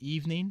 afternoon, and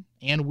evening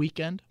and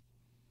weekend.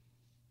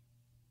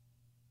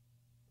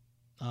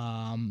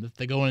 If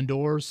they go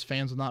indoors,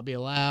 fans will not be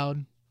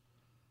allowed.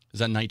 Is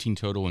that 19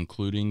 total,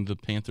 including the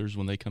Panthers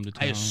when they come to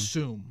town? I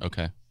assume.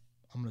 Okay.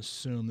 I'm going to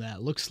assume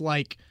that. Looks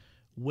like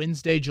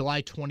Wednesday,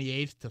 July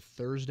 28th to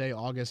Thursday,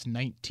 August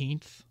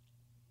 19th.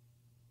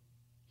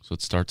 So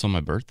it starts on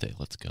my birthday.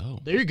 Let's go.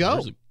 There you go.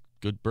 There's a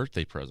good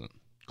birthday present.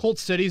 Colt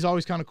City's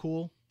always kind of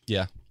cool.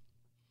 Yeah.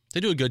 They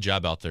do a good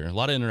job out there. A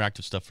lot of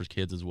interactive stuff for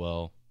kids as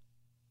well.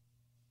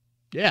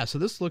 Yeah, so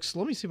this looks,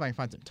 let me see if I can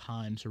find some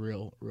times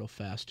real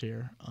fast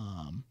here.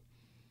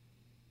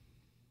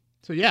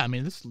 So yeah,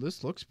 this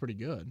looks pretty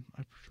good.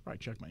 I should probably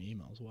check my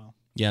email as well.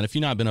 Yeah, and if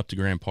you've not been up to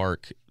Grand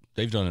Park,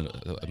 they've done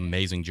an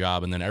amazing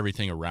job, and then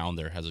everything around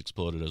there has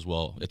exploded as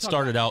well. It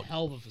started out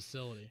hell of a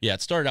facility. Yeah,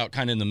 it started out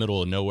kind of in the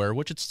middle of nowhere,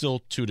 which it still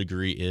to a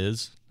degree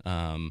is.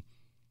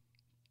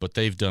 But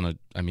they've done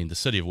the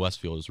city of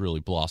Westfield has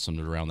really blossomed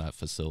around that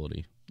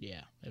facility.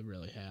 Yeah, it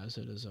really has.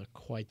 It is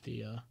quite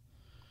the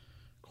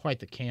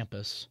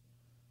campus.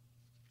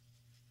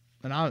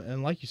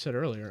 And like you said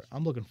earlier,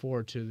 I'm looking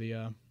forward to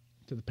the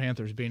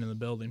Panthers being in the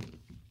building.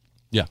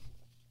 Yeah.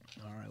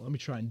 All right, let me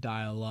try and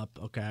dial up.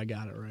 Okay, I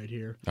got it right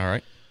here. All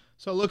right.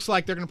 So it looks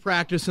like they're going to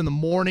practice in the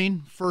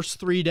morning, first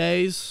 3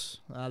 days.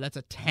 That's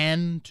a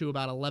 10 to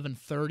about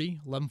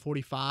 11:30,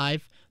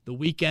 11:45. The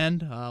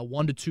weekend,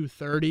 1 to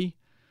 2:30.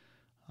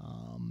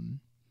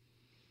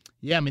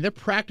 Yeah, I mean, they're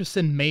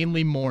practicing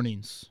mainly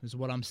mornings is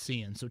what I'm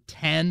seeing. So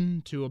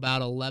 10 to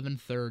about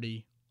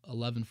 11:30,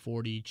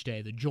 11:40 each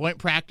day. The joint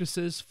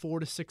practices, 4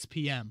 to 6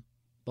 p.m.,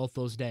 both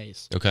those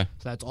days. Okay.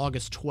 So that's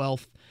August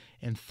 12th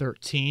and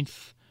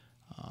 13th.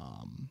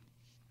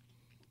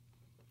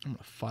 I'm going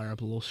to fire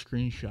up a little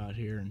screenshot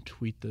here and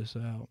tweet this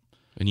out.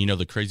 And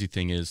the crazy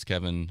thing is,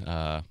 Kevin,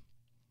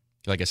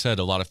 like I said,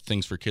 a lot of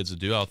things for kids to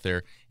do out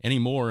there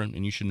anymore,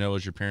 and you should know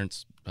as your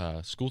parents,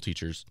 school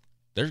teachers,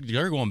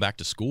 they're going back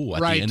to school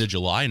at the end of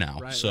July now.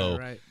 Right, so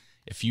right.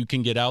 if you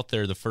can get out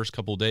there, the first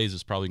couple of days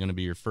is probably going to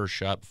be your first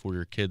shot before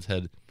your kids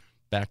head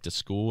back to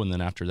school, and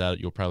then after that,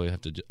 you'll probably have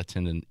to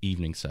attend an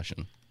evening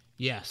session.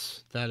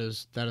 Yes, that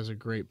is a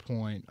great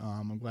point.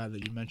 I'm glad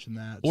that you mentioned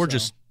that. Or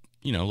just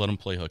let them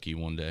play hooky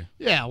one day.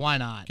 Yeah, why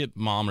not? Get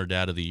mom or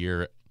dad of the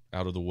year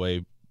out of the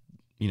way,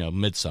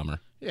 midsummer.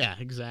 Yeah,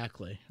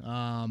 exactly.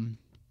 Man,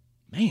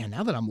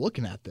 now that I'm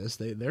looking at this,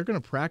 they're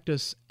going to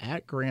practice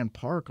at Grand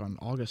Park on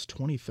August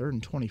 23rd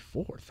and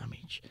 24th. I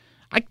mean,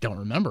 I don't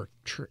remember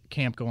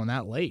camp going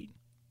that late.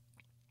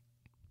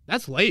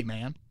 That's late,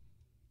 man.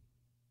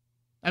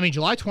 I mean,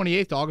 July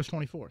 28th to August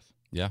 24th.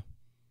 Yeah.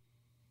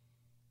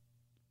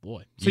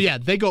 Boy. So, yeah,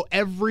 they go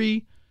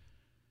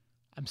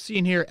I'm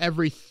seeing here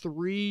every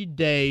 3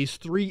 days,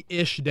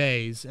 3-ish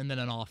days, and then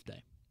an off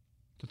day.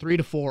 So 3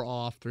 to 4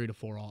 off, 3 to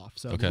 4 off.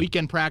 So okay.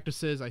 Weekend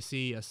practices, I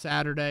see a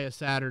Saturday, a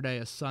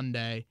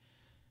Sunday.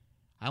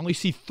 I only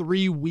see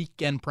 3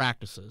 weekend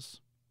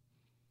practices.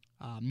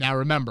 Now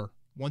remember,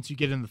 once you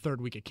get in the third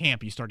week of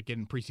camp, you start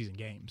getting preseason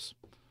games.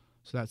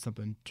 So that's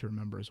something to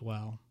remember as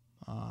well.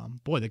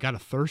 Boy, they got a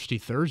Thirsty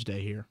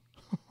Thursday here.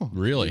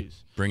 Really?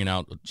 Geez. Bringing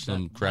out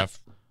some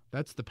craft.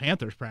 That's the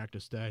Panthers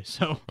practice day.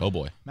 So, oh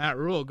boy, Matt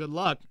Rule, good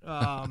luck.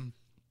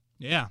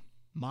 Yeah,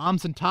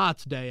 Moms and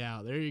Tots day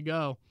out. There you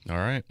go. All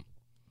right.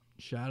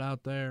 Shout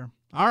out there.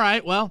 All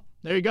right, well,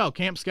 there you go.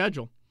 Camp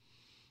schedule.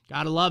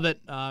 Gotta love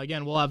it.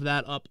 Again, we'll have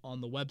that up on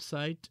the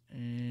website.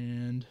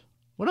 And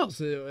what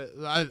else?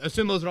 I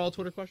assume those are all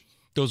Twitter questions?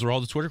 Those are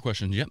all the Twitter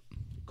questions. Yep.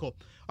 Cool.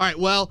 All right,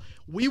 well,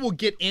 we will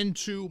get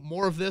into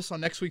more of this on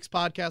next week's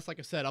podcast, like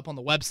I said, up on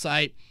the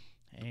website.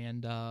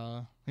 And,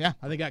 yeah,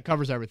 I think that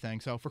covers everything.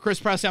 So for Chris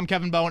Presley, I'm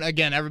Kevin Bowen.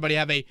 Again, everybody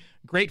have a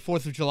great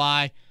 4th of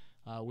July.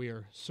 We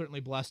are certainly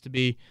blessed to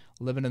be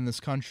living in this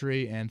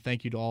country, and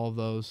thank you to all of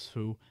those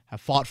who have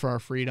fought for our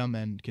freedom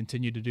and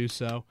continue to do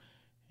so.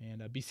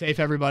 And be safe,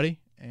 everybody,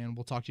 and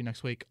we'll talk to you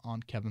next week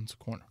on Kevin's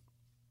Corner.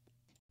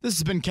 This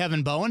has been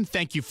Kevin Bowen.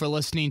 Thank you for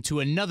listening to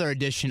another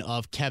edition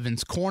of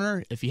Kevin's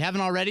Corner. If you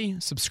haven't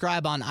already,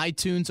 subscribe on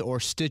iTunes or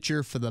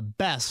Stitcher for the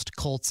best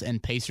Colts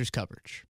and Pacers coverage.